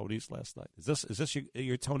 6 Tonys last night? Is this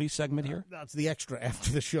your Tony segment here? That's the extra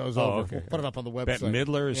after the show's over. Okay. We'll put it up on the website. Bette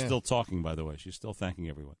Midler is still talking, by the way. She's still thanking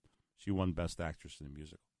everyone. She won Best Actress in a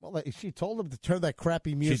Musical. Well, she told him to turn that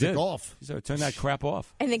crappy music off. She said, turn that crap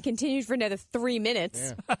off. And then continued for another 3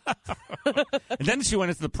 minutes. Yeah. And then she went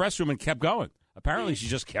into the press room and kept going. Apparently, she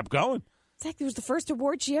just kept going. It's like it was the first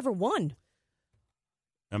award she ever won.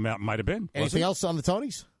 It might have been. Anything else on the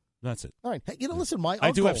Tonys? That's it. All right. Hey, listen, my uncle.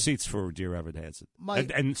 I do have seats for dear Everett Hansen.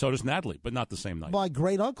 And so does Natalie, but not the same night. My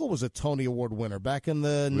great uncle was a Tony Award winner back in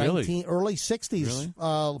the early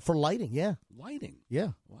 60s for lighting. Yeah. Lighting? Yeah.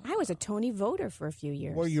 Wow. I was a Tony voter for a few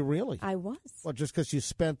years. Were you really? I was. Well, just because you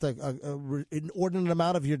spent an inordinate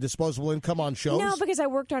amount of your disposable income on shows? No, because I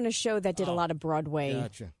worked on a show that did a lot of Broadway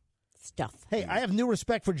stuff. Hey, I have new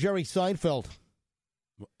respect for Jerry Seinfeld.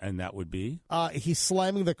 And that would be? He's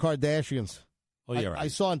slamming the Kardashians. Oh, yeah, right. I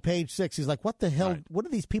saw on page 6, he's like, what the hell? Right. What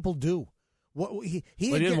do these people do? He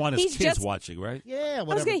didn't want his kids watching, right? Yeah,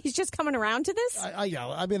 whatever. He's just coming around to this?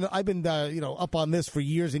 I've been up on this for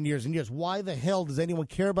years and years and years. Why the hell does anyone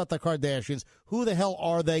care about the Kardashians? Who the hell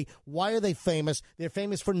are they? Why are they famous? They're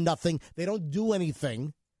famous for nothing. They don't do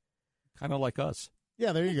anything. Kind of like us.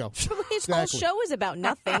 Yeah, there you go. His whole show is about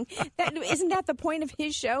nothing. Isn't that the point of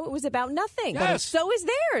his show? It was about nothing. Yes. So is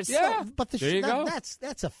theirs. Yeah, but there you go.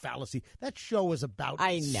 That's a fallacy. That show is about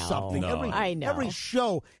something. No. I know. Every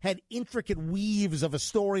show had intricate weaves of a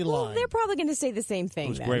storyline. Well, they're probably going to say the same thing. It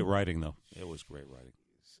was great writing, though. It was great writing.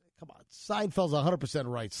 Come on. Seinfeld's 100%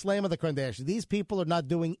 right. Slam of the Kardashians. These people are not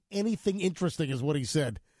doing anything interesting, is what he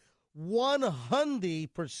said.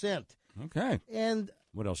 100%. Okay. And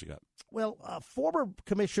what else you got? Well, former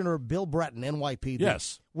Commissioner Bill Bratton,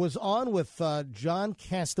 NYPD, was on with John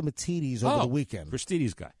Catsimatidis over the weekend.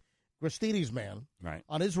 Gristedes guy. Gristedes man. Right.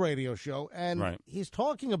 On his radio show. And he's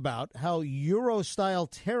talking about how Euro-style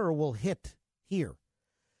terror will hit here.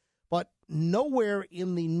 But nowhere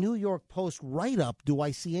in the New York Post write-up do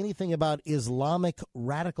I see anything about Islamic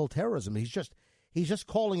radical terrorism. He's just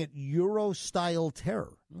calling it Euro-style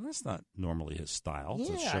terror. Well, that's not normally his style. It's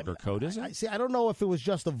a sugarcoat, is it? I don't know if it was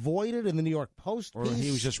just avoided in the New York Post or piece. he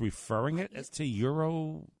was just referring it to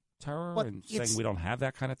Euro terror and saying we don't have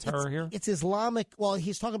that kind of terror here. It's Islamic. Well,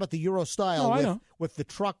 he's talking about the Euro-style with the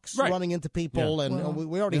trucks running into people, and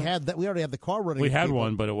we already had that. We already had the car running. We into had people.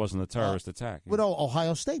 one, but it wasn't a terrorist attack. Well, no,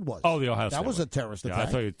 Ohio State was. Oh, the Ohio State. That was a terrorist attack. I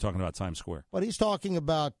thought you were talking about Times Square. But he's talking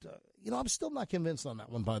about. I'm still not convinced on that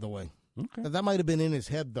one, by the way. Okay. That might have been in his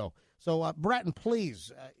head, though. So, Bratton,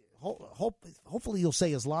 please, hopefully you'll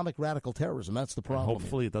say Islamic radical terrorism. That's the problem. And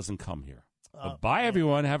hopefully it doesn't come here. Bye,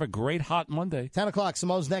 everyone. Have a great hot Monday. 10 o'clock.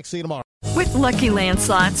 Simone's next. See you tomorrow. With Lucky Land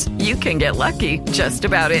Slots, you can get lucky just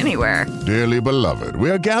about anywhere. Dearly beloved, we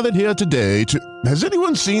are gathered here today to... Has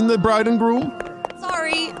anyone seen the bride and groom?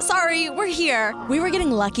 Sorry, we're here. We were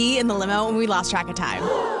getting lucky in the limo and we lost track of time.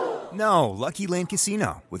 No, Lucky Land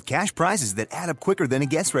Casino, with cash prizes that add up quicker than a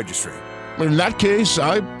guest registry. In that case,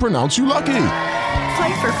 I pronounce you lucky.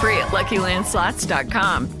 Play for free at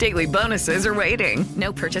LuckyLandSlots.com. Daily bonuses are waiting.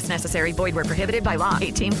 No purchase necessary. Void where prohibited by law.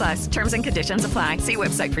 18+. Terms and conditions apply. See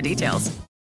website for details.